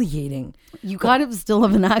humiliating. You kind of still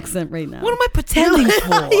have an accent right now. What am I pretending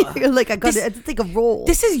for? You're like, I had to take a roll.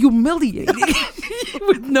 This is humiliating.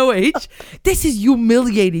 With no H. This is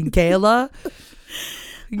humiliating, Kayla.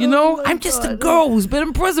 You know, I'm just a girl who's been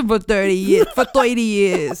in prison for 30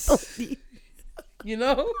 years. You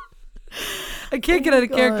know? I can't get out of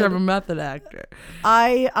character. I'm a method actor.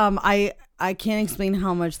 I can't explain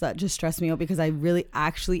how much that just stressed me out because I really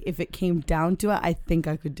actually, if it came down to it, I think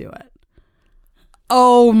I could do it.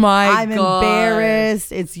 Oh my I'm God.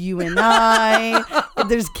 embarrassed. It's you and I. If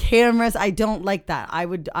there's cameras, I don't like that. I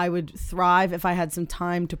would thrive if I had some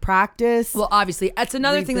time to practice. Well, obviously, that's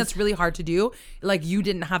another Read thing this- that's really hard to do. Like, you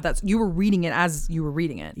didn't have that. You were reading it as you were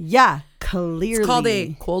reading it. Yeah, clearly. It's called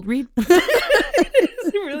a cold read.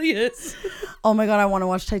 It really is. Oh my God, I want to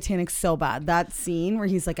watch Titanic so bad. That scene where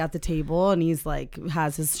he's like at the table and he's like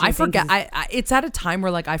has his. I forget. champagne- It's at a time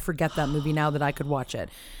where like I forget that movie now that I could watch it.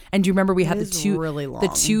 And do you remember we had the is two really long. the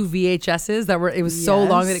 2 VHSs that were? It was so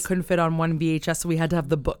long that it Yes. couldn't fit on one VHS, so we had to have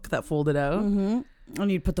the book that folded out. And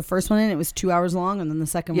you'd put the first one in, it was 2 hours long, and then the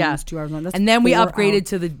second one was 2 hours long. That's and then we 4 upgraded hours.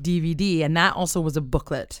 to the DVD, and that also was a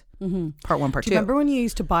booklet. Part 1, part 2. Do you remember when you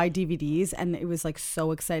used to buy DVDs and it was like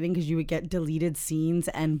so exciting because you would get deleted scenes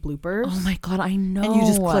and bloopers? Oh my God, I know. And you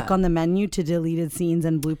just click on the menu to deleted scenes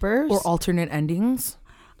and bloopers. or alternate endings.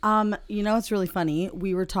 You know, it's really funny.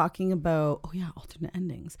 We were talking about, alternate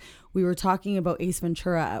endings. We were talking about Ace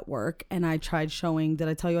Ventura at work, and I tried showing, did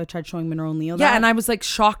I tell you I tried showing Monroe and Leo that? Yeah, and I was like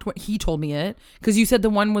shocked when he told me it, because you said the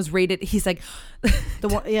one was rated, he's like,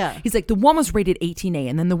 he's like, the one was rated 18A,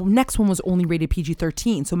 and then the next one was only rated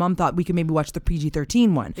PG-13, so mom thought we could maybe watch the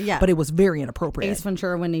PG-13 one, but it was very inappropriate. Ace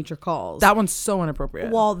Ventura, When Nature Calls. That one's so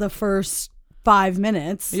inappropriate. Well, the first 5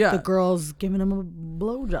 minutes, the girl's giving him a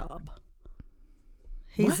blowjob.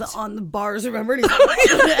 He's on the bars, remember?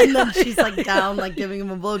 And then she's like down, like giving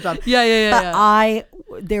him a blowjob.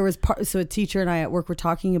 But there was so a teacher and I at work were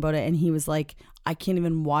talking about it, and he was like, I can't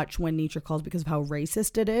even watch When Nature Calls because of how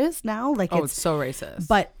racist it is now. Like, it's so racist.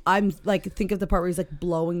 But I'm like, think of the part where he's like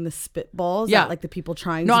blowing the spitballs at like the people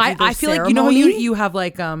trying to do their I feel ceremony. like, you know how you have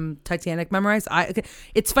like Titanic memorized?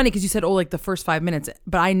 It's funny because you said, like the first 5 minutes,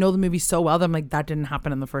 but I know the movie so well that I'm like, that didn't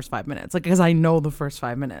happen in the first 5 minutes. Like, because I know the first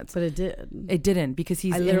 5 minutes. But it did. It didn't, because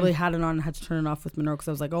I literally had it on and had to turn it off with Monroe because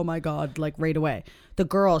I was like, oh my God, like right away. The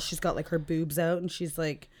girl, she's got like her boobs out and she's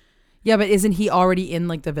like, yeah, but isn't he already in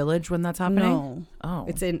like the village when that's happening? No. Oh.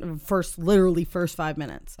 It's in literally first 5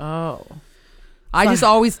 minutes. Oh. I just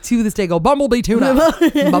always to this day go, Bumblebee tuna.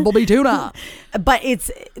 Bumblebee tuna. But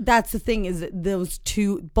that's the thing, is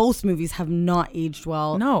that both movies have not aged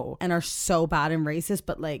well. No. And are so bad and racist,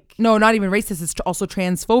 but like. No, not even racist. It's also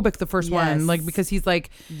transphobic, the first one. Like, because he's like,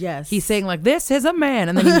 he's saying like, this is a man.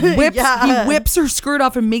 And then he whips her skirt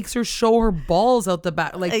off and makes her show her balls out the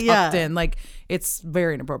back, like tucked in. Like, it's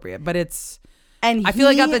very inappropriate, but I feel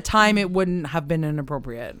like at the time it wouldn't have been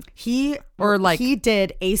inappropriate. He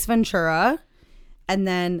did Ace Ventura, and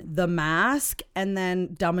then The Mask, and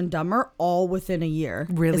then Dumb and Dumber, all within a year.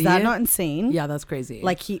 Really? Is that not insane? Yeah, that's crazy.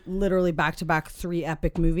 Like, he literally back-to-back 3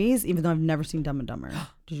 epic movies, even though I've never seen Dumb and Dumber.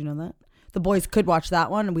 Did you know that? The boys could watch that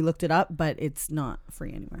one, and we looked it up, but it's not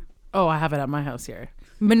free anywhere. Oh, I have it at my house here.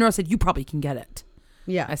 Monroe said, you probably can get it.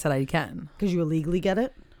 Yeah. I said I can. Because you illegally get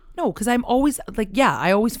it? No, because I'm always like,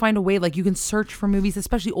 I always find a way. Like, you can search for movies,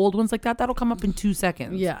 especially old ones like that. That'll come up in 2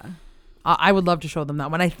 seconds. Yeah. I would love to show them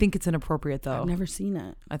that one. I think it's inappropriate, though. I've never seen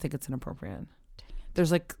it. I think it's inappropriate.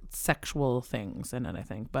 There's like sexual things in it, I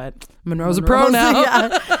think. But Monroe's a pro now.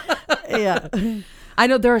 Yeah. I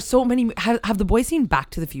know there are so many. Have the boys seen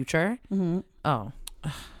Back to the Future? Mm-hmm. Oh.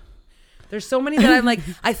 There's so many that I'm like,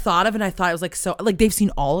 I thought of, and I thought it was like, so, like, they've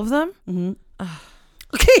seen all of them? Mm-hmm.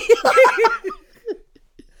 Okay.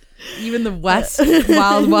 Even the West,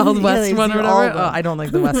 Wild West one or whatever. Oh, I don't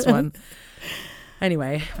like the West one.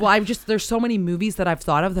 Anyway, well, there's so many movies that I've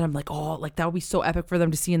thought of that I'm like, oh, like that would be so epic for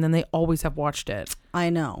them to see, and then they always have watched it.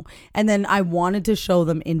 I know. And then I wanted to show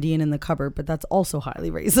them Indian in the Cupboard, but that's also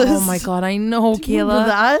highly racist. Oh my God, I know, Kayla. Remember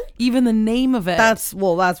that? Even the name of it. That's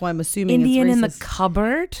why I'm assuming Indian it's racist. in the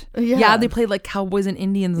Cupboard? Yeah, they played like cowboys and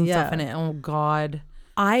Indians and stuff in it. Oh God.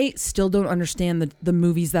 I still don't understand the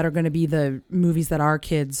movies that are going to be the movies that our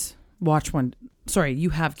kids watch one. Sorry,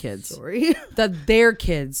 you have kids. Sorry. That their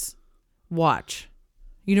kids watch.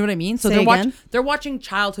 You know what I mean? So they're watching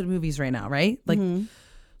childhood movies right now, right? Like,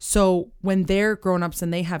 so when they're grown-ups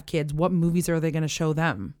and they have kids, what movies are they going to show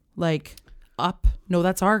them? Like, Up? No,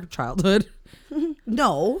 that's our childhood.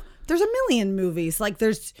 No, there's a million movies. Like,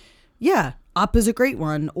 Up is a great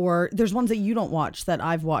one. Or there's ones that you don't watch that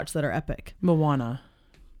I've watched that are epic. Moana.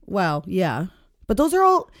 Well, yeah. But those are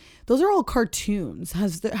all cartoons.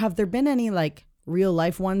 Have there been any like real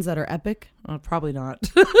life ones that are epic? Probably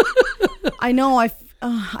not. I know. I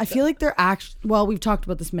feel like they're well, we've talked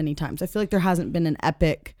about this many times. I feel like there hasn't been an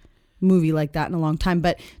epic movie like that in a long time.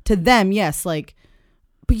 But to them, yes, like.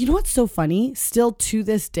 But you know what's so funny? Still to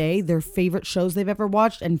this day, their favorite shows they've ever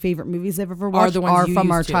watched and favorite movies they've ever watched are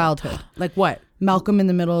from our childhood. Like what? Malcolm in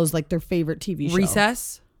the Middle is like their favorite TV show.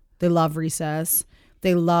 Recess? They love Recess.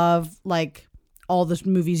 They love like all the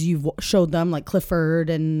movies you've showed them, like Clifford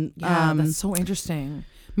and that's so interesting.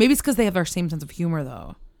 Maybe it's because they have our same sense of humor,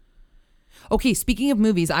 though. Okay, speaking of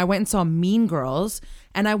movies, I went and saw Mean Girls,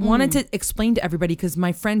 and I wanted to explain to everybody because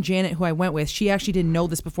my friend Janet, who I went with, she actually didn't know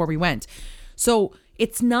this before we went. So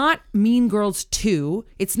it's not Mean Girls 2.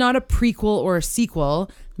 It's not a prequel or a sequel.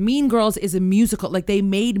 Mean Girls is a musical. Like, they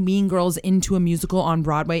made Mean Girls into a musical on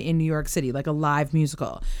Broadway in New York City, like a live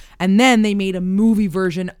musical. And then they made a movie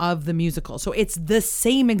version of the musical. So it's the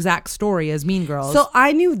same exact story as Mean Girls. So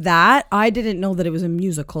I knew that. I didn't know that it was a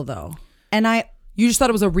musical, though. And you just thought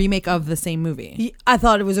it was a remake of the same movie. I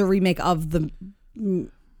thought it was a remake of the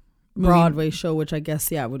Broadway show, which I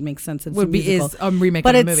guess, would make sense. It's is a remake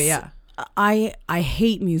of the movie, yeah. I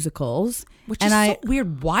hate musicals. Which is so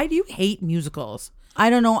weird. Why do you hate musicals? I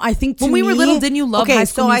don't know. I think when we were little, didn't you love High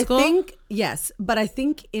School Musical? I think Yes, but I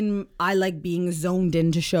think I like being zoned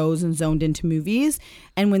into shows and zoned into movies,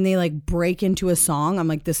 and when they like break into a song, I'm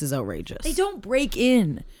like, this is outrageous. They don't break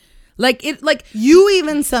in. Like You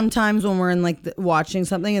even sometimes when we're in like watching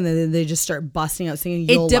something and then they just start busting out singing,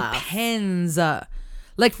 you'll it laugh. depends.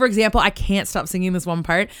 Like for example, I can't stop singing this one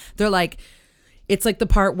part. They're like, it's like the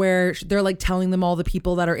part where they're like telling them all the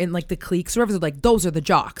people that are in like the cliques or whatever. They're like, those are the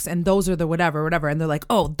jocks and those are the whatever. And they're like,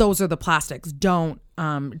 oh, those are the plastics. Don't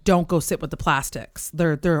go sit with the plastics.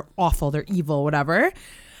 They're awful. They're evil, whatever.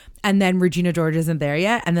 And then Regina George isn't there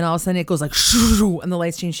yet. And then all of a sudden it goes like, shoo, and the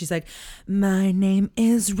lights change. She's like, my name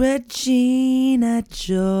is Regina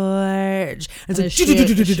George. And Is she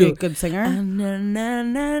a good singer?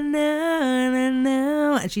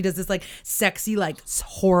 And she does this like sexy, like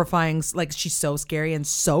horrifying, like she's so scary and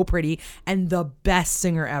so pretty and the best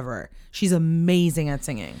singer ever. She's amazing at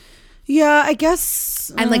singing. Yeah, I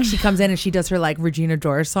guess. And like she comes in and she does her like Regina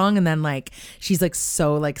George song, and then like she's like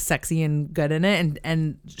so like sexy and good in it,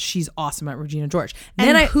 and she's awesome at Regina George.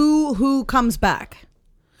 And then who comes back?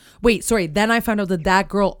 Wait, sorry. Then I found out that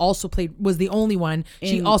girl also was the only one.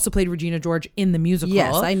 She also played Regina George in the musical.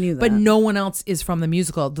 Yes, I knew that. But no one else is from the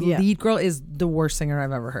musical. The lead girl is the worst singer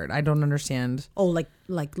I've ever heard. I don't understand. Oh, like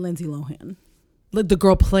Lindsay Lohan. Like the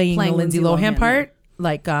girl playing the Lindsay Lohan part, yeah.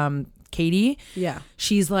 like Katie. Yeah,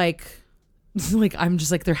 she's like I'm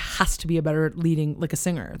just like, there has to be a better leading, like a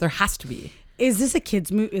singer. There has to be. Is this a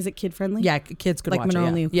kids movie? Is it kid friendly? Yeah, kids could like watch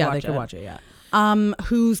it. Yeah, they could watch it. Yeah.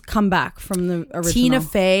 Who's come back from the original? Tina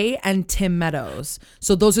Fey and Tim Meadows.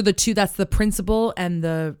 So those are the two. That's the principal and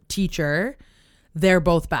the teacher. They're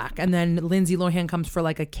both back, and then Lindsay Lohan comes for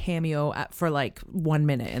like a cameo for like 1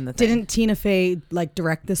 minute in the thing. Didn't Tina Fey like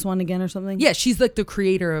direct this one again or something? Yeah, she's like the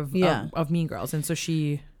creator of Mean Girls, and so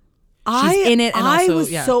she's in it. And I also, was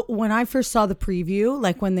so when I first saw the preview,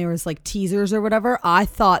 like when there was like teasers or whatever, I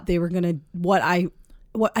thought they were gonna what I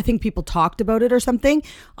think people talked about it or something.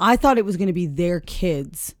 I thought it was gonna be their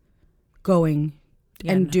kids going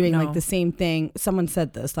and doing like the same thing. Someone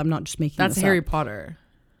said this. I'm not just making. That's this Harry up. Potter.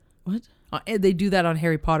 What? They do that on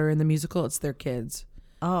Harry Potter in the musical. It's their kids.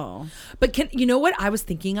 Oh. But you know what I was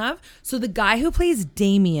thinking of? So the guy who plays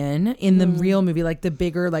Damien in the real movie, like the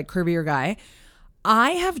bigger, like curvier guy,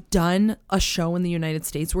 I have done a show in the United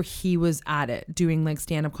States where he was at it doing like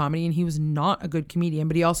stand-up comedy, and he was not a good comedian,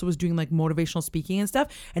 but he also was doing like motivational speaking and stuff,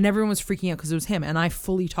 and everyone was freaking out because it was him, and I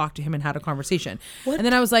fully talked to him and had a conversation. What? And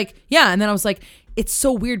then I was like, it's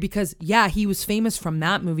so weird because he was famous from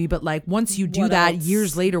that movie, but like once you do that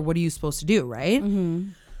years later, what are you supposed to do, right? Mm-hmm.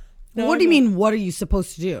 No, what do you mean, what are you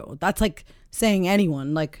supposed to do? That's like saying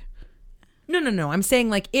anyone, like... No. I'm saying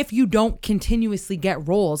like if you don't continuously get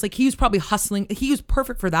roles, like he was probably hustling. He was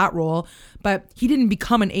perfect for that role, but he didn't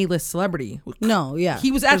become an A-list celebrity. No, yeah.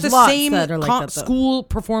 He was at There's the same like school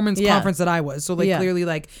performance conference that I was. So like clearly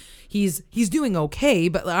like he's doing okay,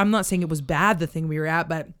 but I'm not saying it was bad, the thing we were at,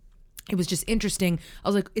 but it was just interesting. I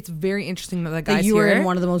was like, it's very interesting that guy's you were here. in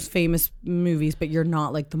one of the most famous movies, but you're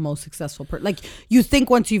not like the most successful person. Like you think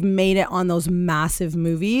once you've made it on those massive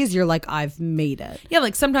movies, you're like, I've made it. Yeah,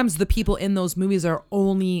 like sometimes the people in those movies they're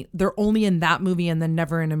only in that movie and then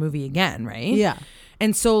never in a movie again, right? Yeah.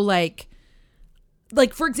 And so like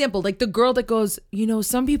for example, like the girl that goes,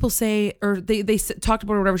 some people say, or they talked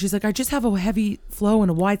about it or whatever. She's like, I just have a heavy flow and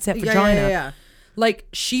a wide set vagina. Yeah. Like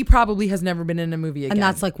she probably has never been in a movie again. And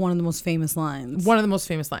that's like one of the most famous lines. One of the most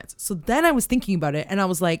famous lines. So then I was thinking about it and I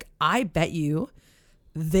was like, I bet you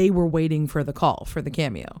they were waiting for the call for the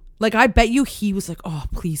cameo. Like I bet you he was like, oh,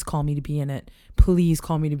 please call me to be in it. Please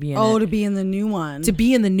call me to be in it. Oh, to be in the new one. To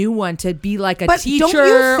be in the new one, to be like a teacher don't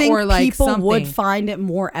you think or like people something. would find it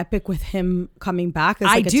more epic with him coming back as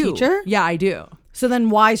like a teacher? Yeah, I do. So then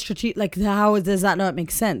why strategic? Like how does that not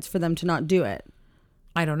make sense for them to not do it?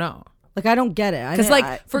 I don't know. Like, I don't get it.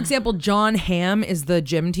 Because, for example, John Hamm is the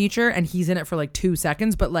gym teacher, and he's in it for, 2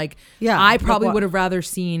 seconds. But, I probably would have rather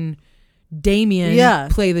seen Damien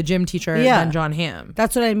play the gym teacher than John Hamm.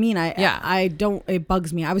 That's what I mean. I don't... It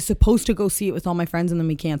bugs me. I was supposed to go see it with all my friends, and then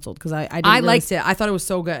we canceled, because I liked it. I thought it was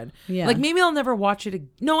so good. Yeah. Maybe I'll never watch it.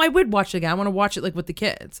 No, I would watch it again. I want to watch it, with the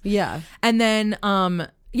kids. Yeah. And then...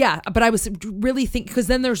 Yeah, but I was really thinking, because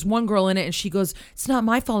then there's one girl in it and she goes, it's not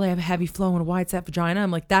my fault I have a heavy flow and a wide set vagina. I'm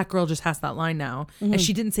like, that girl just has that line now. Mm-hmm. And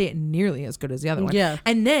she didn't say it nearly as good as the other one. Yeah.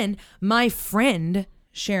 And then my friend,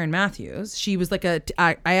 Sharon Matthews, she was like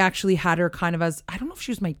I actually had her kind of as, I don't know if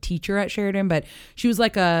she was my teacher at Sheridan, but she was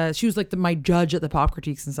like my judge at the pop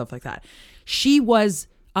critiques and stuff like that. She was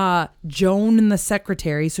Joan and the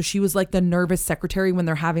secretary, so she was like the nervous secretary when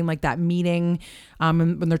they're having that meeting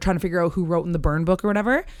and when they're trying to figure out who wrote in the burn book or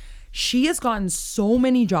whatever. She has gotten so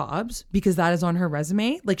many jobs because that is on her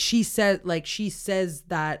resume. Like she says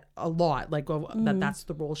that a lot, like that's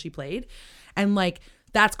the role she played. And like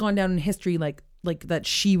that's gone down in history, like that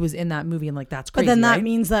she was in that movie, and like that's crazy. But then that right?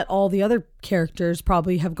 means that all the other characters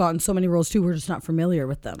probably have gotten so many roles too. We're just not familiar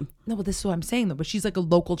with them. No, but this is what I'm saying though. But she's like a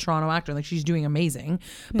local Toronto actor, like she's doing amazing.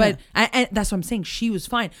 But and that's what I'm saying. She was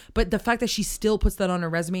fine. But the fact that she still puts that on her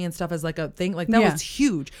resume and stuff as like a thing, like that was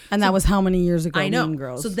huge. And that was how many years ago? I know. Mean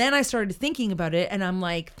Girls. So then I started thinking about it, and I'm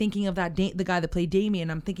like thinking of that the guy that played Damien.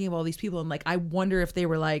 I'm thinking of all these people, and like I wonder if they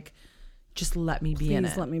were like, just let me be in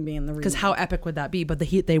it. Let me be in the Because how epic would that be? But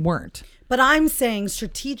they weren't. But I'm saying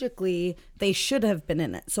strategically they should have been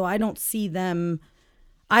in it. So I don't see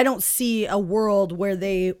a world where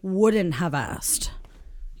they wouldn't have asked.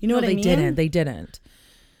 You know what I mean? They didn't.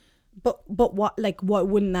 But what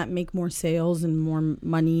wouldn't that make more sales and more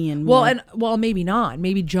money and well maybe not.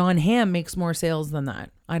 Maybe John Hamm makes more sales than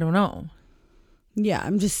that. I don't know. Yeah,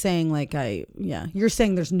 I'm just saying you're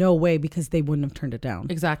saying there's no way because they wouldn't have turned it down.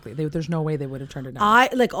 Exactly. There's no way they would have turned it down. I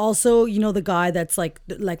like also, the guy that's like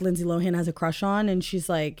Lindsay Lohan has a crush on, and she's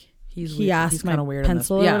like, he asked my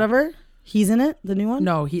pencil or whatever. He's in it, the new one?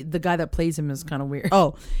 No, the guy that plays him is kind of weird.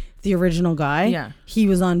 Oh, the original guy? Yeah. He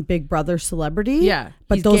was on Big Brother Celebrity. Yeah.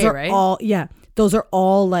 But he's those gay, are right? those are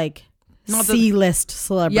all like C-list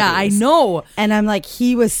celebrities. Yeah, I know. And I'm like,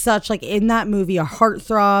 he was such like in that movie a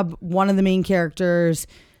heartthrob, one of the main characters.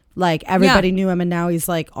 Like everybody knew him, and now he's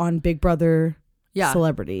like on Big Brother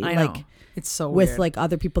Celebrity. I like know. It's so with weird. like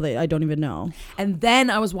other people that I don't even know. And then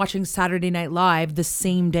I was watching Saturday Night Live the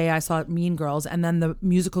same day I saw Mean Girls, and then the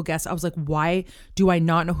musical guest, I was like, why do I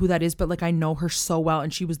not know who that is? But like I know her so well,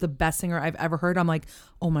 and she was the best singer I've ever heard. I'm like,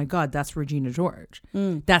 oh my God, that's Regina George.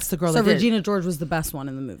 That's the girl. So that did. Regina George was the best one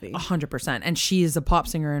in the movie. 100%. And she is a pop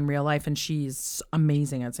singer in real life, and she's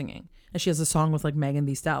amazing at singing. And she has a song with like Megan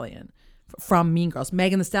Thee Stallion from Mean Girls.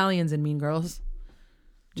 Megan Thee Stallion's in Mean Girls.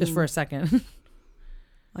 Just for a second.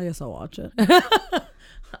 I guess I'll watch it.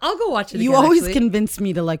 I'll go watch it You again, always actually. convince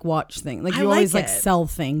me to like watch things. Like I you always like like it. sell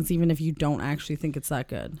things even if you don't actually think it's that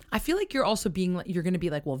good. I feel like you're also being like, you're going to be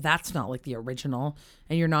like, well, that's not like the original,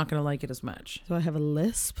 and you're not going to like it as much. So I have a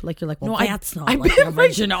lisp? Like you're like, well, No, that's not I like bit the my-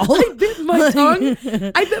 original. I bit my tongue.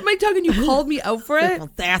 I bit my tongue, and you called me out for it.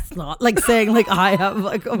 Well, that's not like saying like I have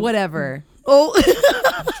like a, Whatever. oh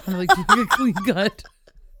I'm like, give me a clean gut.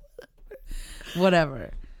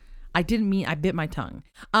 Whatever. I didn't mean, I bit my tongue.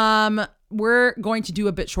 We're going to do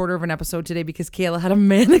a bit shorter of an episode today because Kayla had a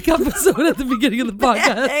manic episode at the beginning of the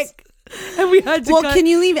podcast. And we had to cut can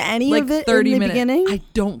you leave any like of it 30 in the minutes. beginning? I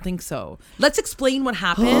don't think so. Let's explain what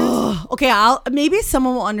happened. Okay, maybe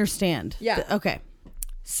someone will understand. Yeah. Okay.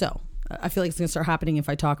 So I feel like it's gonna start happening if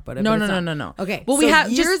I talk about it. No. but it's not. Okay. Well, so we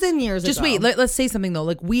have years and years. Just ago, wait. Let's say something though.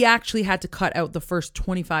 Like we actually had to cut out the first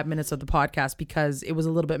 25 minutes of the podcast because it was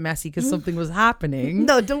a little bit messy because something was happening.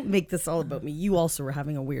 No, don't make this all about me. You also were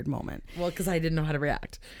having a weird moment. Well, because I didn't know how to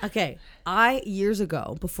react. Okay. Years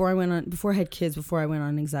ago, before I had kids, before I went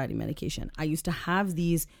on anxiety medication, I used to have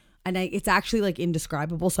these, and it's actually like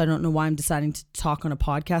indescribable. So I don't know why I'm deciding to talk on a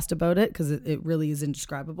podcast about it because it really is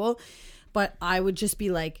indescribable. But I would just be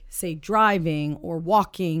like, say, driving or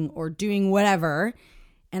walking or doing whatever.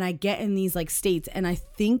 And I get in these like states. And I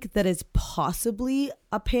think that it's possibly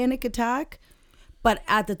a panic attack. But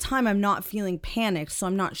at the time, I'm not feeling panicked. So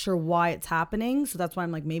I'm not sure why it's happening. So that's why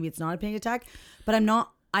I'm like, maybe it's not a panic attack. But I'm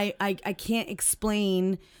not, I can't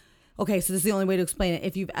explain. Okay, so this is the only way to explain it.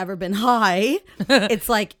 If you've ever been high, it's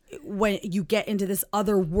like when you get into this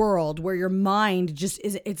other world where your mind just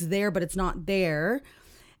it's there, but it's not there.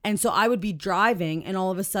 And so I would be driving and all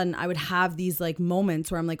of a sudden I would have these like moments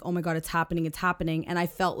where I'm like, oh my God, it's happening. And I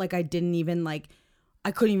felt like I couldn't even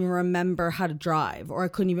remember how to drive, or I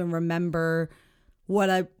couldn't even remember what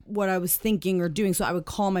I was thinking or doing. So I would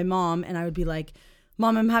call my mom and I would be like,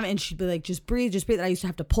 Mom, I'm having, and she'd be like, just breathe. And I used to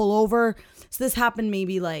have to pull over. So this happened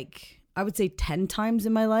maybe like, I would say 10 times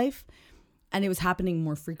in my life. And it was happening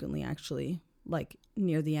more frequently actually, like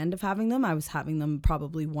near the end of having them. I was having them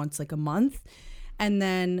probably once like a month. And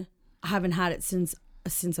then I haven't had it since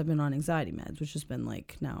I've been on anxiety meds, which has been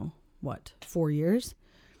like now, 4 years?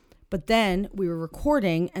 But then we were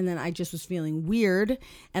recording and then I just was feeling weird.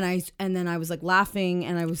 And then I was like laughing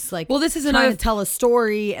and I was like, well, this is trying another to tell a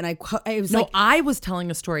story. And I was telling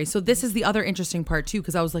a story. So this is the other interesting part too,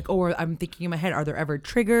 because I was like, oh, I'm thinking in my head, are there ever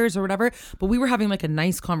triggers or whatever? But we were having like a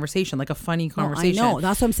nice conversation, like a funny conversation. I know.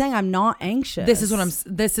 That's what I'm saying. I'm not anxious. This is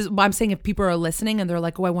what I'm saying. If people are listening and they're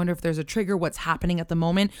like, oh, I wonder if there's a trigger, what's happening at the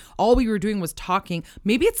moment. All we were doing was talking.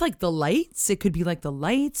 Maybe it's like the lights. It could be like the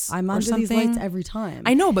lights. I'm under these lights every time.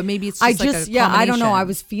 I know, but maybe maybe it's just I don't know. I combination.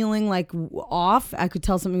 was feeling like off. I could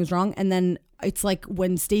tell something was wrong. And then it's like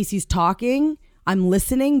when Stacey's talking, I'm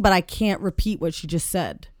listening, but I can't repeat what she just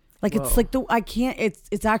said. Like it's like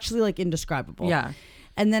it's actually like indescribable. Yeah.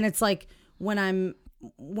 And then it's like when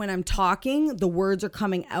I'm talking, the words are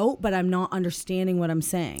coming out, but I'm not understanding what I'm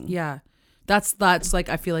saying. Yeah. That's like,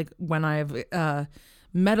 I feel like when I've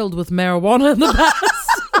meddled with marijuana in the past.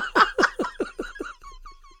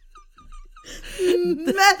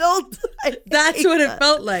 Meddled. That's what it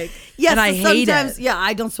felt like. Yes, and I hate sometimes, it. yeah,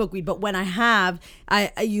 I don't smoke weed, but when I have,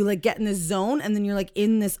 you like get in this zone, and then you're like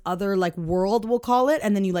in this other like world, we'll call it,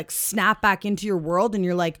 and then you like snap back into your world, and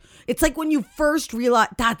you're like, it's like when you first realize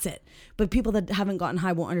that's it. But people that haven't gotten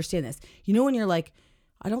high won't understand this. You know when you're like,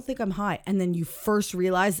 I don't think I'm high, and then you first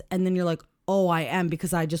realize, and then you're like, oh, I am,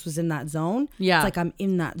 because I just was in that zone. Yeah. It's like I'm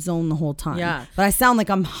in that zone the whole time. Yeah. But I sound like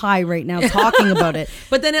I'm high right now talking about it.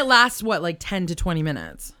 But then it lasts like 10 to 20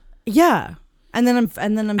 minutes. Yeah. And then I'm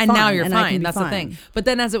fine. Now you're and I can fine. be That's fine. the thing. But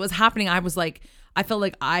then as it was happening, I was like, I felt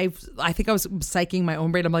like I think I was psyching my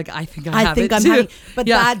own brain. I'm like, I think I have it I'm too. having, but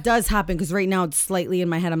Yeah. that does happen because right now it's slightly in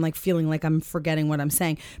my head. I'm like feeling like I'm forgetting what I'm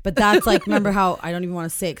saying. But that's like, remember how I don't even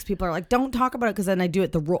want to say it because people are like, don't talk about it because then I do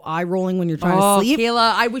it eye rolling when you're trying to sleep.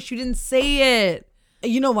 Kayla, I wish you didn't say it.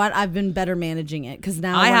 You know what? I've been better managing it because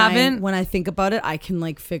now when I think about it, I can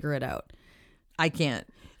like figure it out. I can't.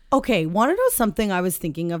 Okay, want to know something I was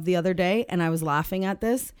thinking of the other day, and I was laughing at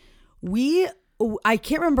this. I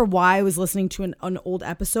can't remember why I was listening to an old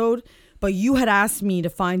episode, but you had asked me to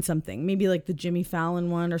find something, maybe like the Jimmy Fallon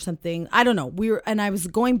one or something. I don't know. And I was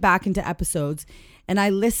going back into episodes, and I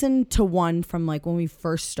listened to one from like when we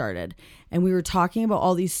first started, and we were talking about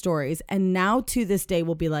all these stories, and now to this day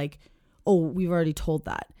we'll be like, oh, we've already told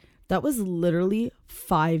that. That was literally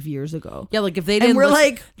 5 years ago. Yeah, like if they didn't, we're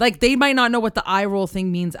like they might not know what the eye roll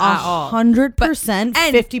thing means at all. 100%, 50%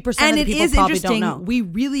 of And the it people is probably interesting. don't know. We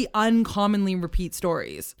really uncommonly repeat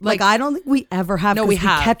stories. Like I don't think we ever have. No, 'cause we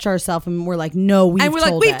have. catch ourselves and we're like, no, we've and we're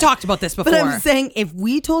like, told we've it. talked about this before. But I'm saying if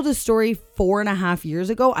we told a story 4.5 years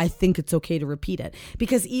ago, I think it's okay to repeat it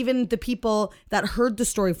because even the people that heard the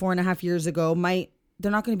story 4.5 years ago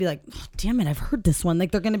they're not going to be like, oh, damn it, I've heard this one. Like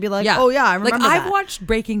they're going to be like, oh yeah, I remember Like that. I've watched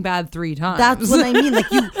Breaking Bad 3 times. That's what I mean. Like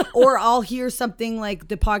or I'll hear something like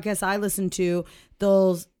the podcast I listen to,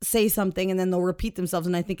 they'll say something and then they'll repeat themselves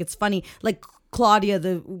and I think it's funny. Like Claudia,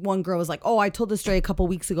 the one girl, was like, oh, I told this story a couple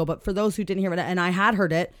weeks ago, but for those who didn't hear it, and I had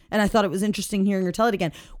heard it, and I thought it was interesting hearing her tell it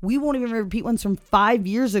again. We won't even repeat ones from 5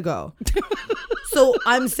 years ago. So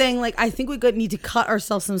I'm saying, like, I think we need to cut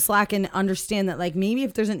ourselves some slack and understand that, like, maybe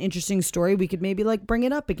if there's an interesting story, we could maybe like bring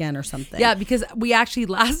it up again or something. Yeah, because we actually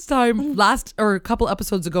last or a couple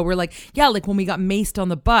episodes ago, we're like, yeah, like when we got maced on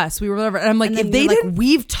the bus, we were whatever. And I'm like, And then if they you're like, didn't,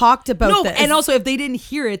 we've talked about this. and also if they didn't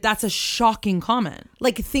hear it, that's a shocking comment.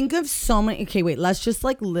 Like, think of so many. Okay, wait. Let's just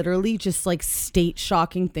like literally just like state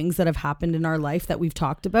shocking things that have happened in our life that we've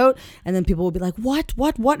talked about, and then people will be like, "What?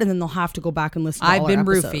 And then they'll have to go back and listen. To I've all been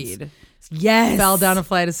our episodes. roofied. Yes, Fell down a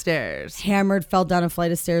flight of stairs. hammered, fell down a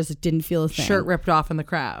flight of stairs. It didn't feel a thing. Shirt ripped off in the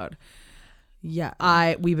crowd. Yeah,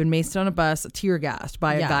 We've been maced on a bus, tear gassed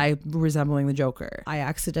by a guy resembling the Joker. I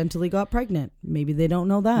accidentally got pregnant. Maybe they don't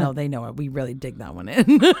know that. No, they know it. We really dig that one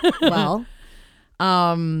in. Well,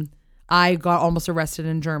 I got almost arrested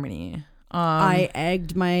in Germany. I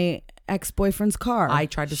egged my ex-boyfriend's car. I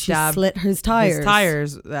tried to she stab slit his tires. His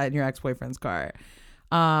tires in your ex-boyfriend's car.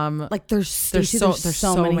 Like there's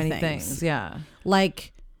so many things. Yeah.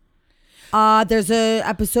 Like there's a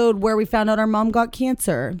episode where we found out our mom got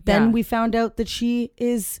cancer. Then we found out that she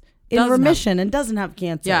is in remission and doesn't have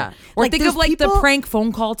cancer. Yeah. Or like, think of like people, the prank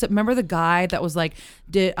phone call to, remember the guy that was like,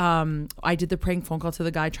 I did the prank phone call to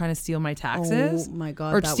the guy trying to steal my taxes. Oh my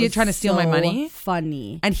God. Or that was trying to steal my so money.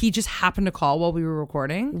 Funny. And he just happened to call while we were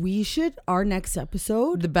recording. We should, our next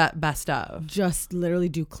episode, The best of. just literally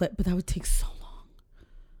do clip, but that would take so long.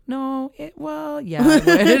 No, it would.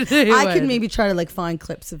 I can maybe try to like find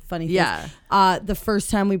clips of funny things. Yeah. The first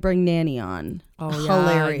time we bring Nanny on. Oh, yeah.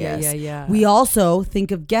 Hilarious. Yeah. We also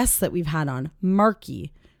think of guests that we've had on.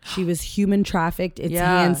 Marky. She was human trafficked. It's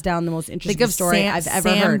hands down the most interesting Think of story I've ever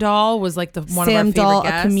Sam heard. Dahl was like one of our Sam favorite Dahl,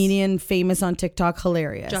 guests. a comedian famous on TikTok,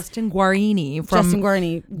 hilarious. Justin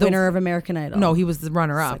Guarini winner of American Idol. No, he was the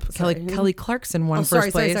runner-up. Kelly Clarkson won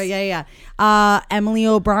first place. Sorry. Yeah. Emily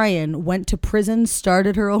O'Brien went to prison,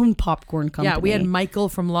 started her own popcorn company. Yeah, we had Michael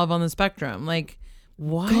from Love on the Spectrum. Like,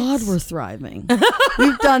 what? God, we're thriving.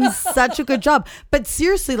 We've done such a good job. But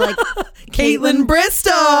seriously, like Caitlin Bristow.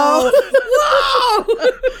 Whoa!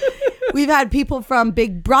 We've had people from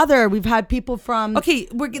Big Brother. We've had people from. Okay,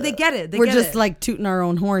 they get it. We're just like tooting our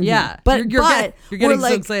own horn. Yeah, here. But you're getting we're so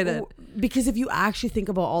like, excited. because if you actually think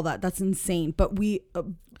about all that, that's insane. But we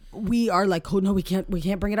are like, oh no, we can't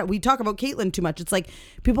bring it up. We talk about Caitlyn too much. It's like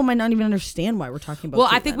people might not even understand why we're talking about. Well,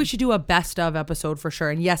 Caitlyn. I think we should do a best of episode for sure.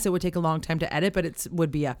 And yes, it would take a long time to edit, but it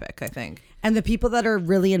would be epic, I think. And the people that are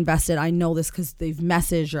really invested, I know this because they've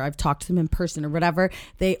messaged or I've talked to them in person or whatever.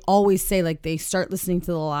 They always say like they start listening to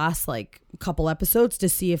the last like couple episodes to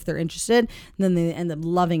see if they're interested, and then they end up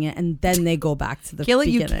loving it, and then they go back to the Kayla,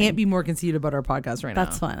 beginning. you can't be more conceited about our podcast right now.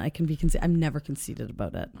 That's fine. I can be conceited. I'm never conceited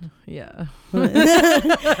about it. Yeah.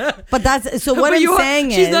 But that's so. What I'm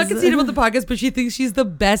saying is, she's not conceited about the podcast, but she thinks she's the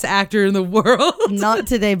best actor in the world. Not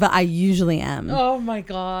today, but I usually am. Oh my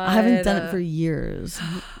god. I haven't done it for years.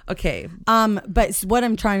 Okay. But what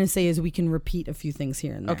I'm trying to say is we can repeat a few things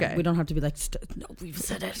here and there. Okay. We don't have to be like, no, we've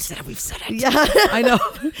said it. We've said it. Yeah. I know.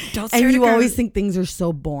 Don't And you always think things are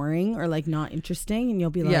so boring or like not interesting, and you'll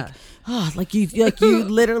be like, oh, like you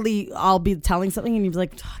literally, I'll be telling something and you'll be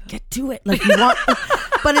like, oh, get to it. Like you want,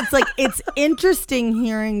 but it's like, it's interesting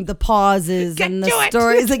hearing the pauses and the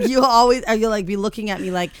stories. Like you'll like be looking at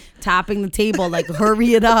me like tapping the table, like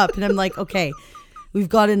hurry it up. And I'm like, okay, we've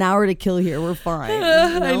got an hour to kill here. We're fine. You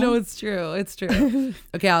know? I know it's true. It's true.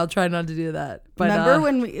 Okay, I'll try not to do that. But remember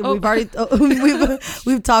when we've already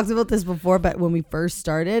we've talked about this before, but when we first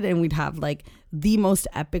started and we'd have like the most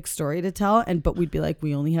epic story to tell, but we'd be like,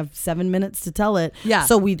 we only have 7 minutes to tell it. Yeah.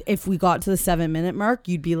 So if we got to the 7 minute mark,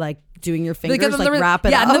 you'd be like doing your fingers wrap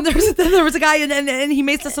it up. Yeah, and then there was a guy and he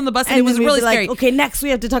maced us on the bus and it was really scary. Like, okay, next we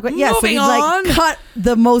have to talk about so Moving we'd on. like cut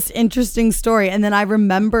the most interesting story. And then I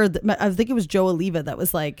remember I think it was Joe Oliva that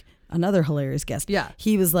was like another hilarious guest. Yeah.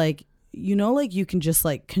 He was like, you know, like you can just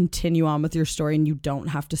like continue on with your story and you don't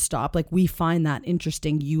have to stop. Like we find that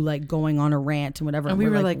interesting, you like going on a rant and whatever. And we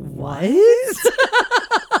were like, what?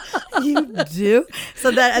 You do? So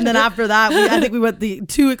that, and then after that, I think we went the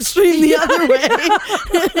too extreme the other way.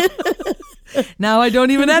 Now I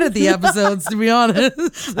don't even edit the episodes, to be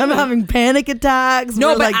honest. I'm having panic attacks. No,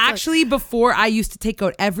 We're but like, actually before I used to take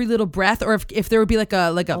out every little breath, or if there would be like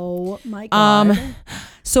a oh my God.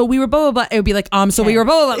 so we were blah blah blah, it would be like so we were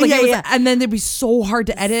blah blah blah, like, Yeah. and then it'd be so hard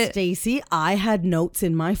to edit. Stacey, I had notes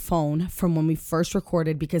in my phone from when we first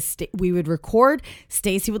recorded because we would record,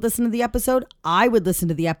 Stacey would listen to the episode, I would listen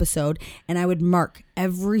to the episode, and I would mark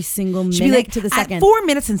every single She'd minute be like, to the second. at 4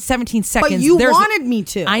 minutes and 17 seconds. But you there's- wanted me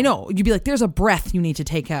to. I know. You'd be like, there's a breath you need to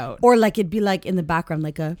take out. Or like it'd be like in the background,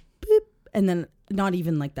 like a beep, and then not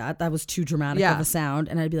even like that. That was too dramatic of a sound.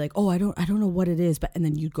 And I'd be like, oh, I don't know what it is, but and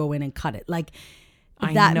then you'd go in and cut it. Like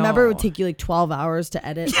I that. know. Remember, it would take you like 12 hours to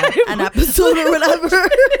edit an episode or whatever.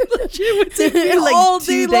 It would take me Like all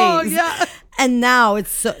 2 day long. days. Yeah. And now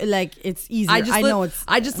it's so like it's easier.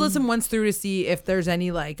 I just listen once through to see if there's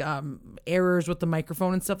any like errors with the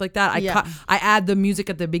microphone and stuff like that. I add the music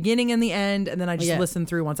at the beginning and the end, and then I just listen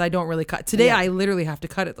through once. I don't really cut. Today I literally have to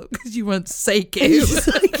cut it because you went sake.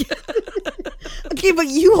 Okay, but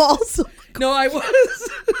you also No, I was.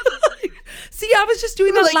 See, I was just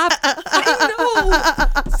doing that laugh.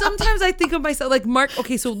 I know. Sometimes I think of myself like Mark.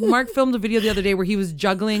 Okay, so Mark filmed a video the other day where he was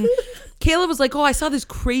juggling. Kayla was like, "Oh, I saw this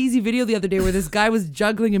crazy video the other day where this guy was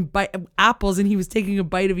juggling and apples, and he was taking a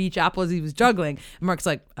bite of each apple as he was juggling." And Mark's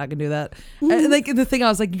like, "I can do that." And like the thing, I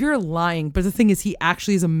was like, "You're lying," but the thing is, he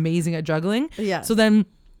actually is amazing at juggling. Yeah. So then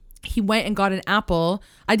he went and got an apple.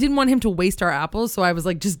 I didn't want him to waste our apples, so I was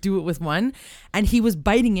like, "Just do it with one." And he was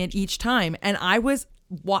biting it each time, and I was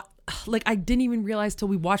like, I didn't even realize till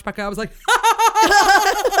we watched back. I was like,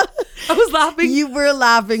 I was laughing. You were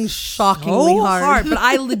laughing shockingly hard. But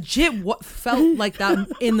I legit felt like that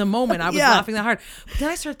in the moment. I was laughing that hard. But then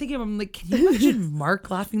I started thinking, I'm like, can you imagine Mark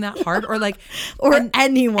laughing that hard, or like,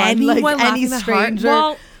 anyone like laughing any that hard?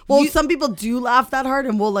 stranger? Well, some people do laugh that hard,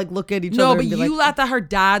 and we'll like look at each other. No, but and be you like, laugh that hard.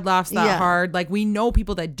 Dad laughs that hard. Like we know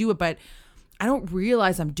people that do it, but I don't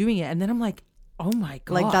realize I'm doing it. And then I'm like, oh my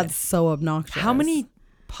God, like that's so obnoxious. How many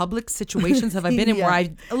public situations have I been in where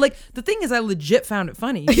I like, the thing is I legit found it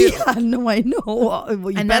funny too. Yeah, no, I know. Well,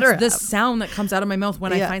 you and better that's the sound that comes out of my mouth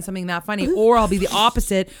when I find something that funny. Or I'll be the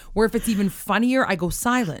opposite, where if it's even funnier, I go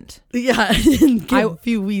silent. Yeah, and give a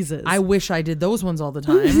few wheezes. I wish I did those ones all the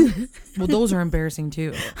time. Well, those are embarrassing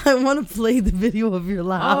too. I want to play the video of your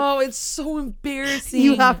laugh. Oh, it's so embarrassing.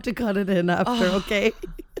 You have to cut it in after, okay?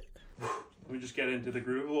 Let me just get into the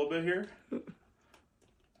groove a little bit here.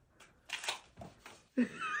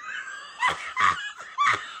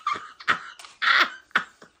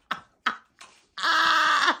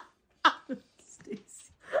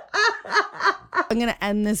 I'm going to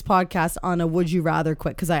end this podcast on a would you rather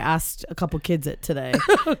quick because I asked a couple kids it today.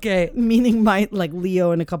 Okay. Meaning my like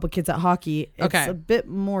Leo and a couple kids at hockey. It's Okay. a bit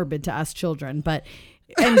morbid to ask children, but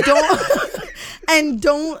and don't And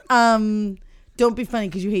don't be funny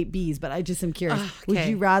because you hate bees, but I just am curious. Would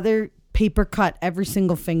you rather paper cut every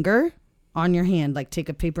single finger on your hand, like take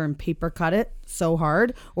a paper and paper cut it so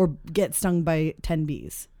hard, or get stung by 10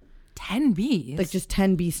 bees? 10 bees? Like just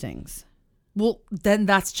 10 bee stings. Well, then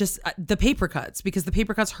that's just the paper cuts, because the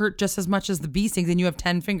paper cuts hurt just as much as the bee stings, and you have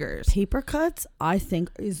 10 fingers. Paper cuts, I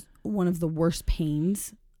think, is one of the worst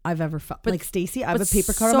pains I've ever felt. Like, Stacey, I have a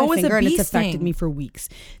paper cut on my finger, and it's affected me for weeks.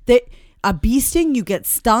 A bee sting, you get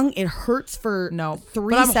stung, it hurts for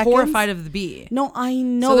 3 seconds. I'm horrified of the bee. No, I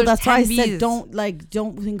know. So that's why I said bees.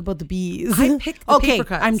 don't think about the bees. I picked the paper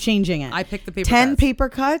cuts. I'm changing it. I picked the paper 10 cuts. paper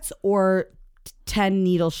cuts or 10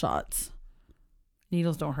 needle shots.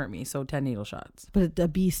 Needles don't hurt me, so 10 needle shots. But a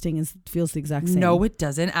bee sting feels the exact same. No, it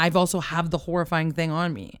doesn't. I've also have the horrifying thing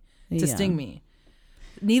on me to sting me.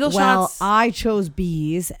 Needle well, shots. I chose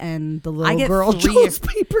bees, and the I little get girl 3 chose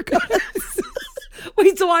paper cuts.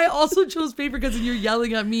 Wait, so I also chose paper cuts and you're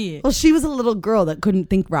yelling at me. Well, she was a little girl that couldn't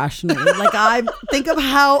think rationally. Like, I think of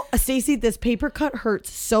how, Stacey, this paper cut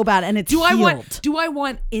hurts so bad, and it's healed. Do I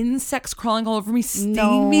want insects crawling all over me,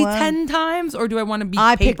 stinging me 10 times, or do I want to be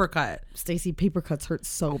paper cut? Stacey, paper cuts hurt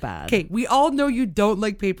so bad. Okay, we all know you don't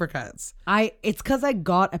like paper cuts. It's because I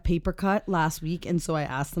got a paper cut last week, and so I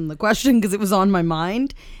asked them the question because it was on my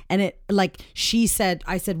mind. And I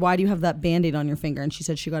said, why do you have that Band-Aid on your finger? And she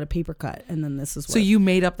said she got a paper cut, and then this is what. So you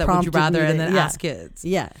made up that would you prompted rather me and to- then yeah. ask kids.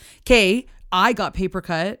 Yeah. Okay, I got paper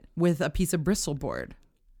cut with a piece of Bristol board.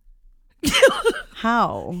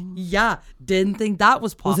 How? Yeah, didn't think that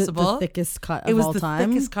was possible. Was it the thickest cut of all time? It was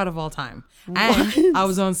the thickest cut of all time. And I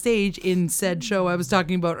was on stage in said show I was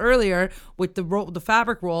talking about earlier with the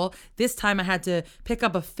fabric roll. This time I had to pick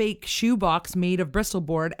up a fake shoebox made of Bristol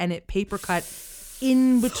board, and it paper cut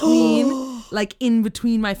in between, in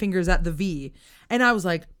between my fingers at the V. And I was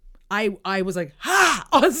like, I was like, ha,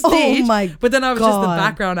 on stage. Oh my But then I was just the God.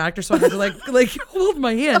 background actor, so I had to like hold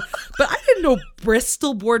my hand. But I didn't know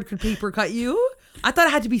Bristol board could paper cut you. I thought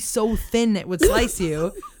it had to be so thin it would slice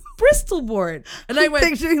you. Bristol board. And I went,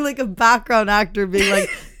 picturing like a background actor being like,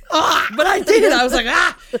 but I did. I was like,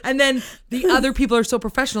 And then the other people are so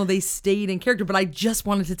professional, they stayed in character. But I just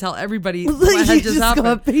wanted to tell everybody what You had just happened.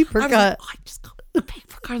 got paper I was cut. like, I just got a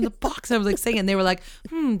paper cut in the box. I was like saying, and they were like,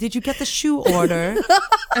 did you get the shoe order?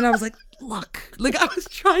 And I was like, look, I was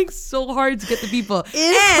trying so hard to get the people.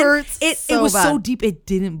 It hurts It was so deep, it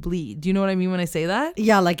didn't bleed. Do you know what I mean when I say that?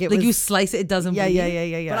 yeah, like it was You slice it doesn't bleed.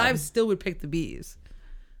 Yeah. But I still would pick the bees.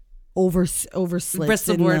 over slits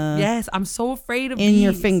Bristol board. Yes, I'm so afraid of in bees.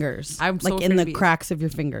 your fingers. I'm so like afraid in the of bees. cracks of your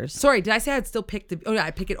fingers. Sorry, did I say I'd still pick the? Oh yeah,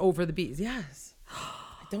 I pick it over the bees. Yes,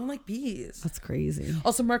 I don't like bees. That's crazy.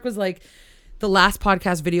 Also, Mark was like, the last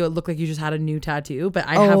podcast video, it looked like you just had a new tattoo, but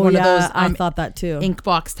I have one of those. I thought that too. Ink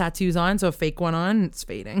box tattoos on, so a fake one on. It's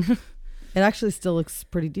fading. It actually still looks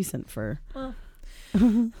pretty decent for.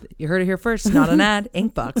 You heard it here first. Not an ad.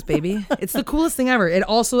 Ink box, baby. It's the coolest thing ever. It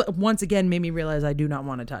also once again made me realize I do not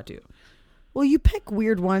want a tattoo. Well, you pick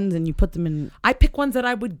weird ones and you put them in I pick ones that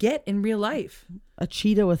I would get in real life. a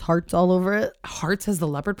cheetah with hearts all over it. Hearts has the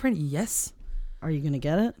leopard print. Yes. Are you gonna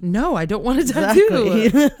get it? No, I don't want a tattoo.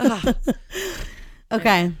 Exactly.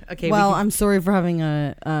 Okay. Okay, Well, we can- I'm sorry for having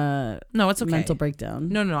a No, it's okay. mental breakdown.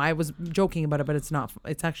 No. I was joking about it, but it's not.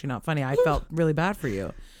 It's actually not funny. I felt really bad for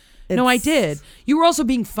you. No, I did. You were also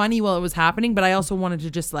being funny while it was happening, but I also wanted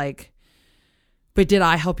to just like. But did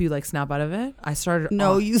I help you like snap out of it? I started.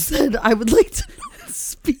 No, you said I would like to not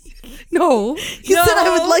speak. No. You said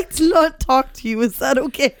I would like to not talk to you. Is that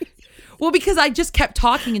okay? Well, because I just kept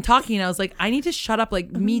talking and talking, and I was like, I need to shut up.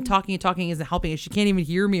 Like me talking and talking isn't helping. She can't even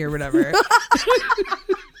hear me or whatever.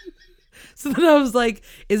 So then I was like,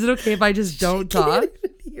 is it okay if I just don't talk?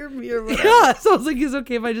 Hear me or whatever. Yeah. So I was like, is it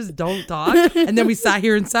okay if I just don't talk? And then we sat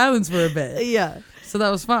here in silence for a bit. Yeah. So that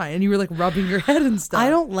was fine. And you were like rubbing your head and stuff. I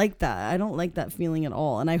don't like that. I don't like that feeling at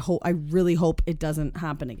all. And I really hope it doesn't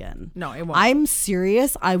happen again. No, it won't. I'm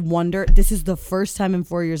serious. I wonder, this is the first time in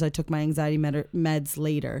 4 years I took my anxiety meds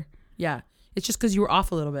later. Yeah. It's just because you were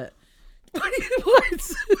off a little bit.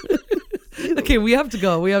 What? Okay, we have to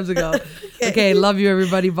go. Okay, love you,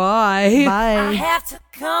 everybody. Bye. Bye. I have to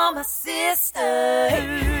call my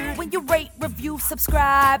sister. When you rate, review,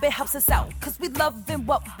 subscribe, it helps us out. Cause we loving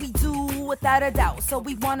what we do without a doubt. So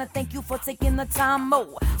we wanna thank you for taking the time,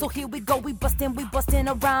 mo. So here we go, we bustin'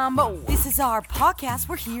 a rhyme, mo. This is our podcast,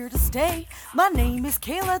 we're here to stay. My name is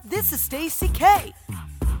Kayla, this is Stacey K.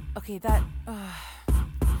 Okay, that,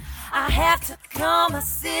 I have to call my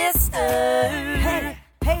sister.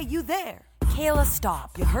 Hey, you there. Kayla,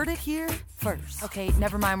 stop. You heard it here first. Okay,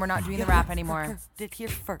 never mind. We're not doing the rap anymore. Heard it here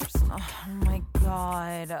first. Oh my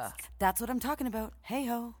God. That's what I'm talking about. Hey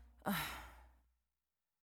ho.